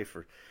imitating life.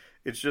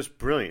 It's just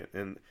brilliant.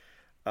 And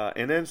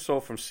then so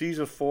from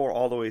season 4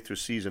 all the way through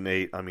season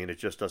 8, I mean, it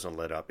just doesn't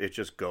let up. It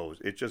just goes.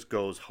 It just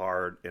goes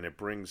hard, and it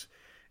brings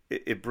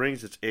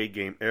its A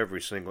game every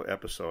single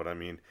episode. I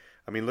mean,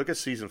 look at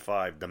season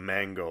 5, the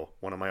Mango,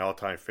 one of my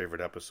all-time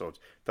favorite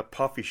episodes. The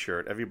Puffy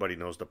Shirt, everybody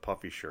knows the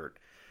Puffy Shirt.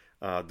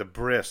 The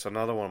Briss,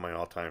 another one of my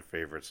all-time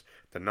favorites.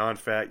 The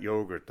non-fat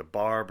yogurt, the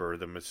barber,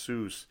 the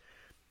masseuse.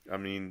 I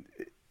mean,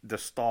 the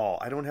stall.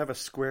 I don't have a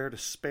square to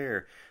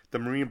spare. The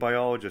marine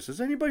biologist. Is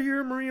anybody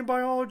here a marine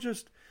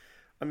biologist?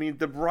 I mean,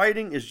 the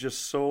writing is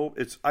just so...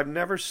 I've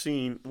never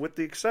seen, with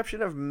the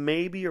exception of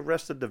maybe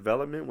Arrested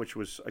Development, which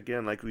was,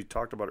 again, like we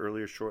talked about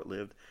earlier,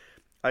 short-lived.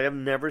 I have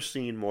never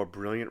seen more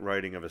brilliant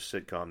writing of a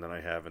sitcom than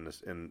I have in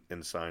this in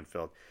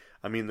Seinfeld.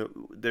 I mean,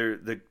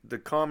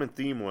 the common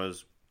theme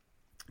was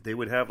they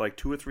would have like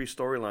two or three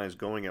storylines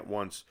going at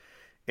once,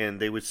 and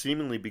they would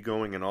seemingly be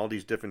going in all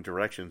these different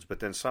directions. But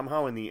then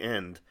somehow in the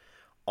end,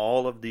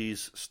 all of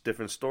these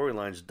different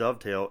storylines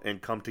dovetail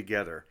and come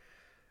together,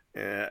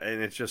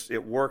 and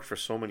it worked for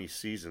so many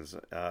seasons.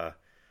 The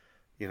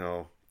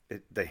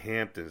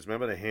Hamptons.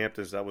 Remember the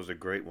Hamptons? That was a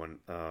great one.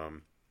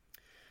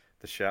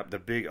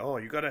 The big. Oh,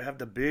 you got to have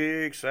the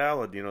big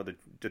salad.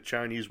 The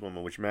Chinese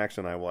woman, which Max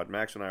and I watch.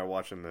 Max and I are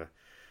watching the.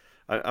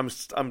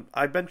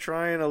 I've been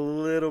trying a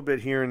little bit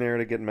here and there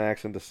to get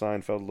Max into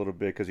Seinfeld a little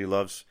bit because he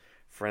loves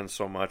Friends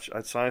so much.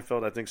 At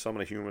Seinfeld, I think some of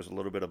the humor is a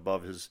little bit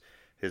above his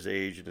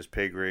age and his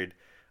pay grade,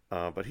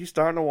 but he's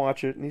starting to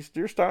watch it, and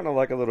you're starting to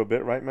like it a little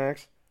bit, right,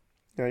 Max?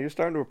 Yeah, you're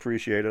starting to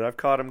appreciate it. I've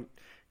caught him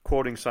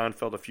quoting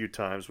Seinfeld a few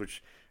times,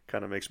 which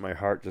kind of makes my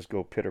heart just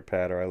go pitter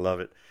patter. I love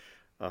it.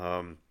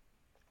 But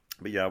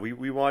yeah, we've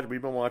been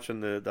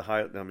watching the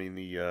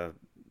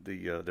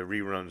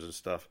reruns and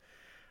stuff.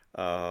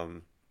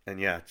 And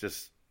yeah,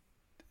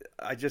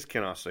 I just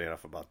cannot say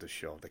enough about this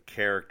show. The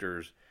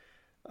characters,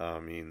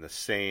 the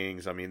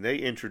sayings. They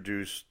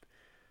introduced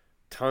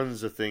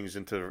tons of things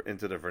into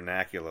the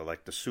vernacular,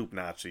 like the soup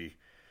Nazi,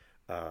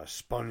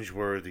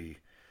 Spongeworthy,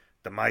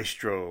 the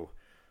Maestro,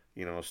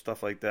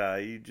 stuff like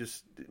that. You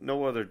just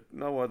no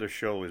other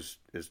show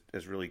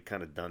has really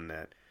kind of done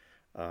that.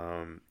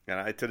 And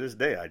to this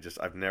day,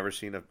 I've never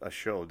seen a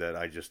show that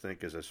I just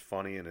think is as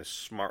funny and as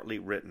smartly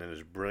written and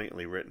as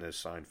brilliantly written as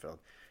Seinfeld.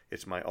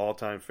 It's my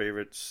all-time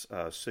favorite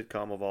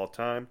sitcom of all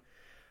time,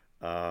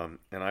 and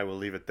I will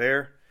leave it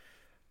there.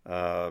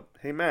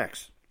 Hey,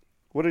 Max,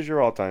 what is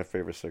your all-time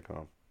favorite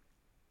sitcom?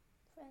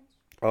 Friends.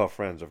 Oh,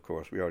 Friends, of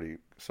course. We already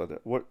said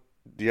that. What?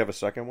 Do you have a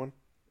second one?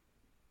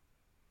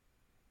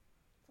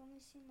 I've only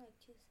seen like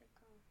 2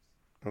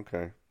 sitcoms.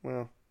 Okay.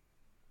 Well,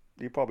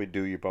 you probably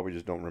do. You probably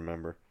just don't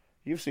remember.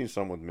 You've seen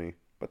some with me,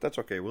 but that's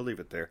okay. We'll leave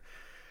it there.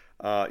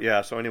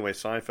 Yeah. So anyway,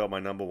 Seinfeld, my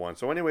number one.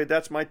 So anyway,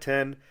 that's my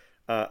 10.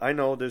 I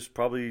know there's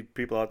probably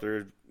people out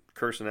there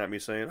cursing at me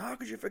saying, "How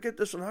could you forget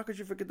this one? How could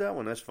you forget that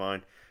one?" That's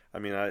fine.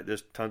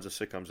 There's tons of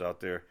sitcoms out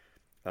there,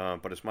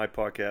 but it's my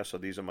podcast, so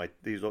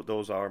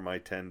those are my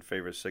 10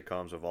 favorite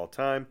sitcoms of all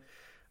time.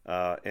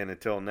 And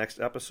until next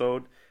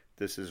episode,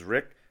 this is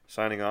Rick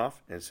signing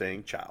off and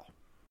saying ciao.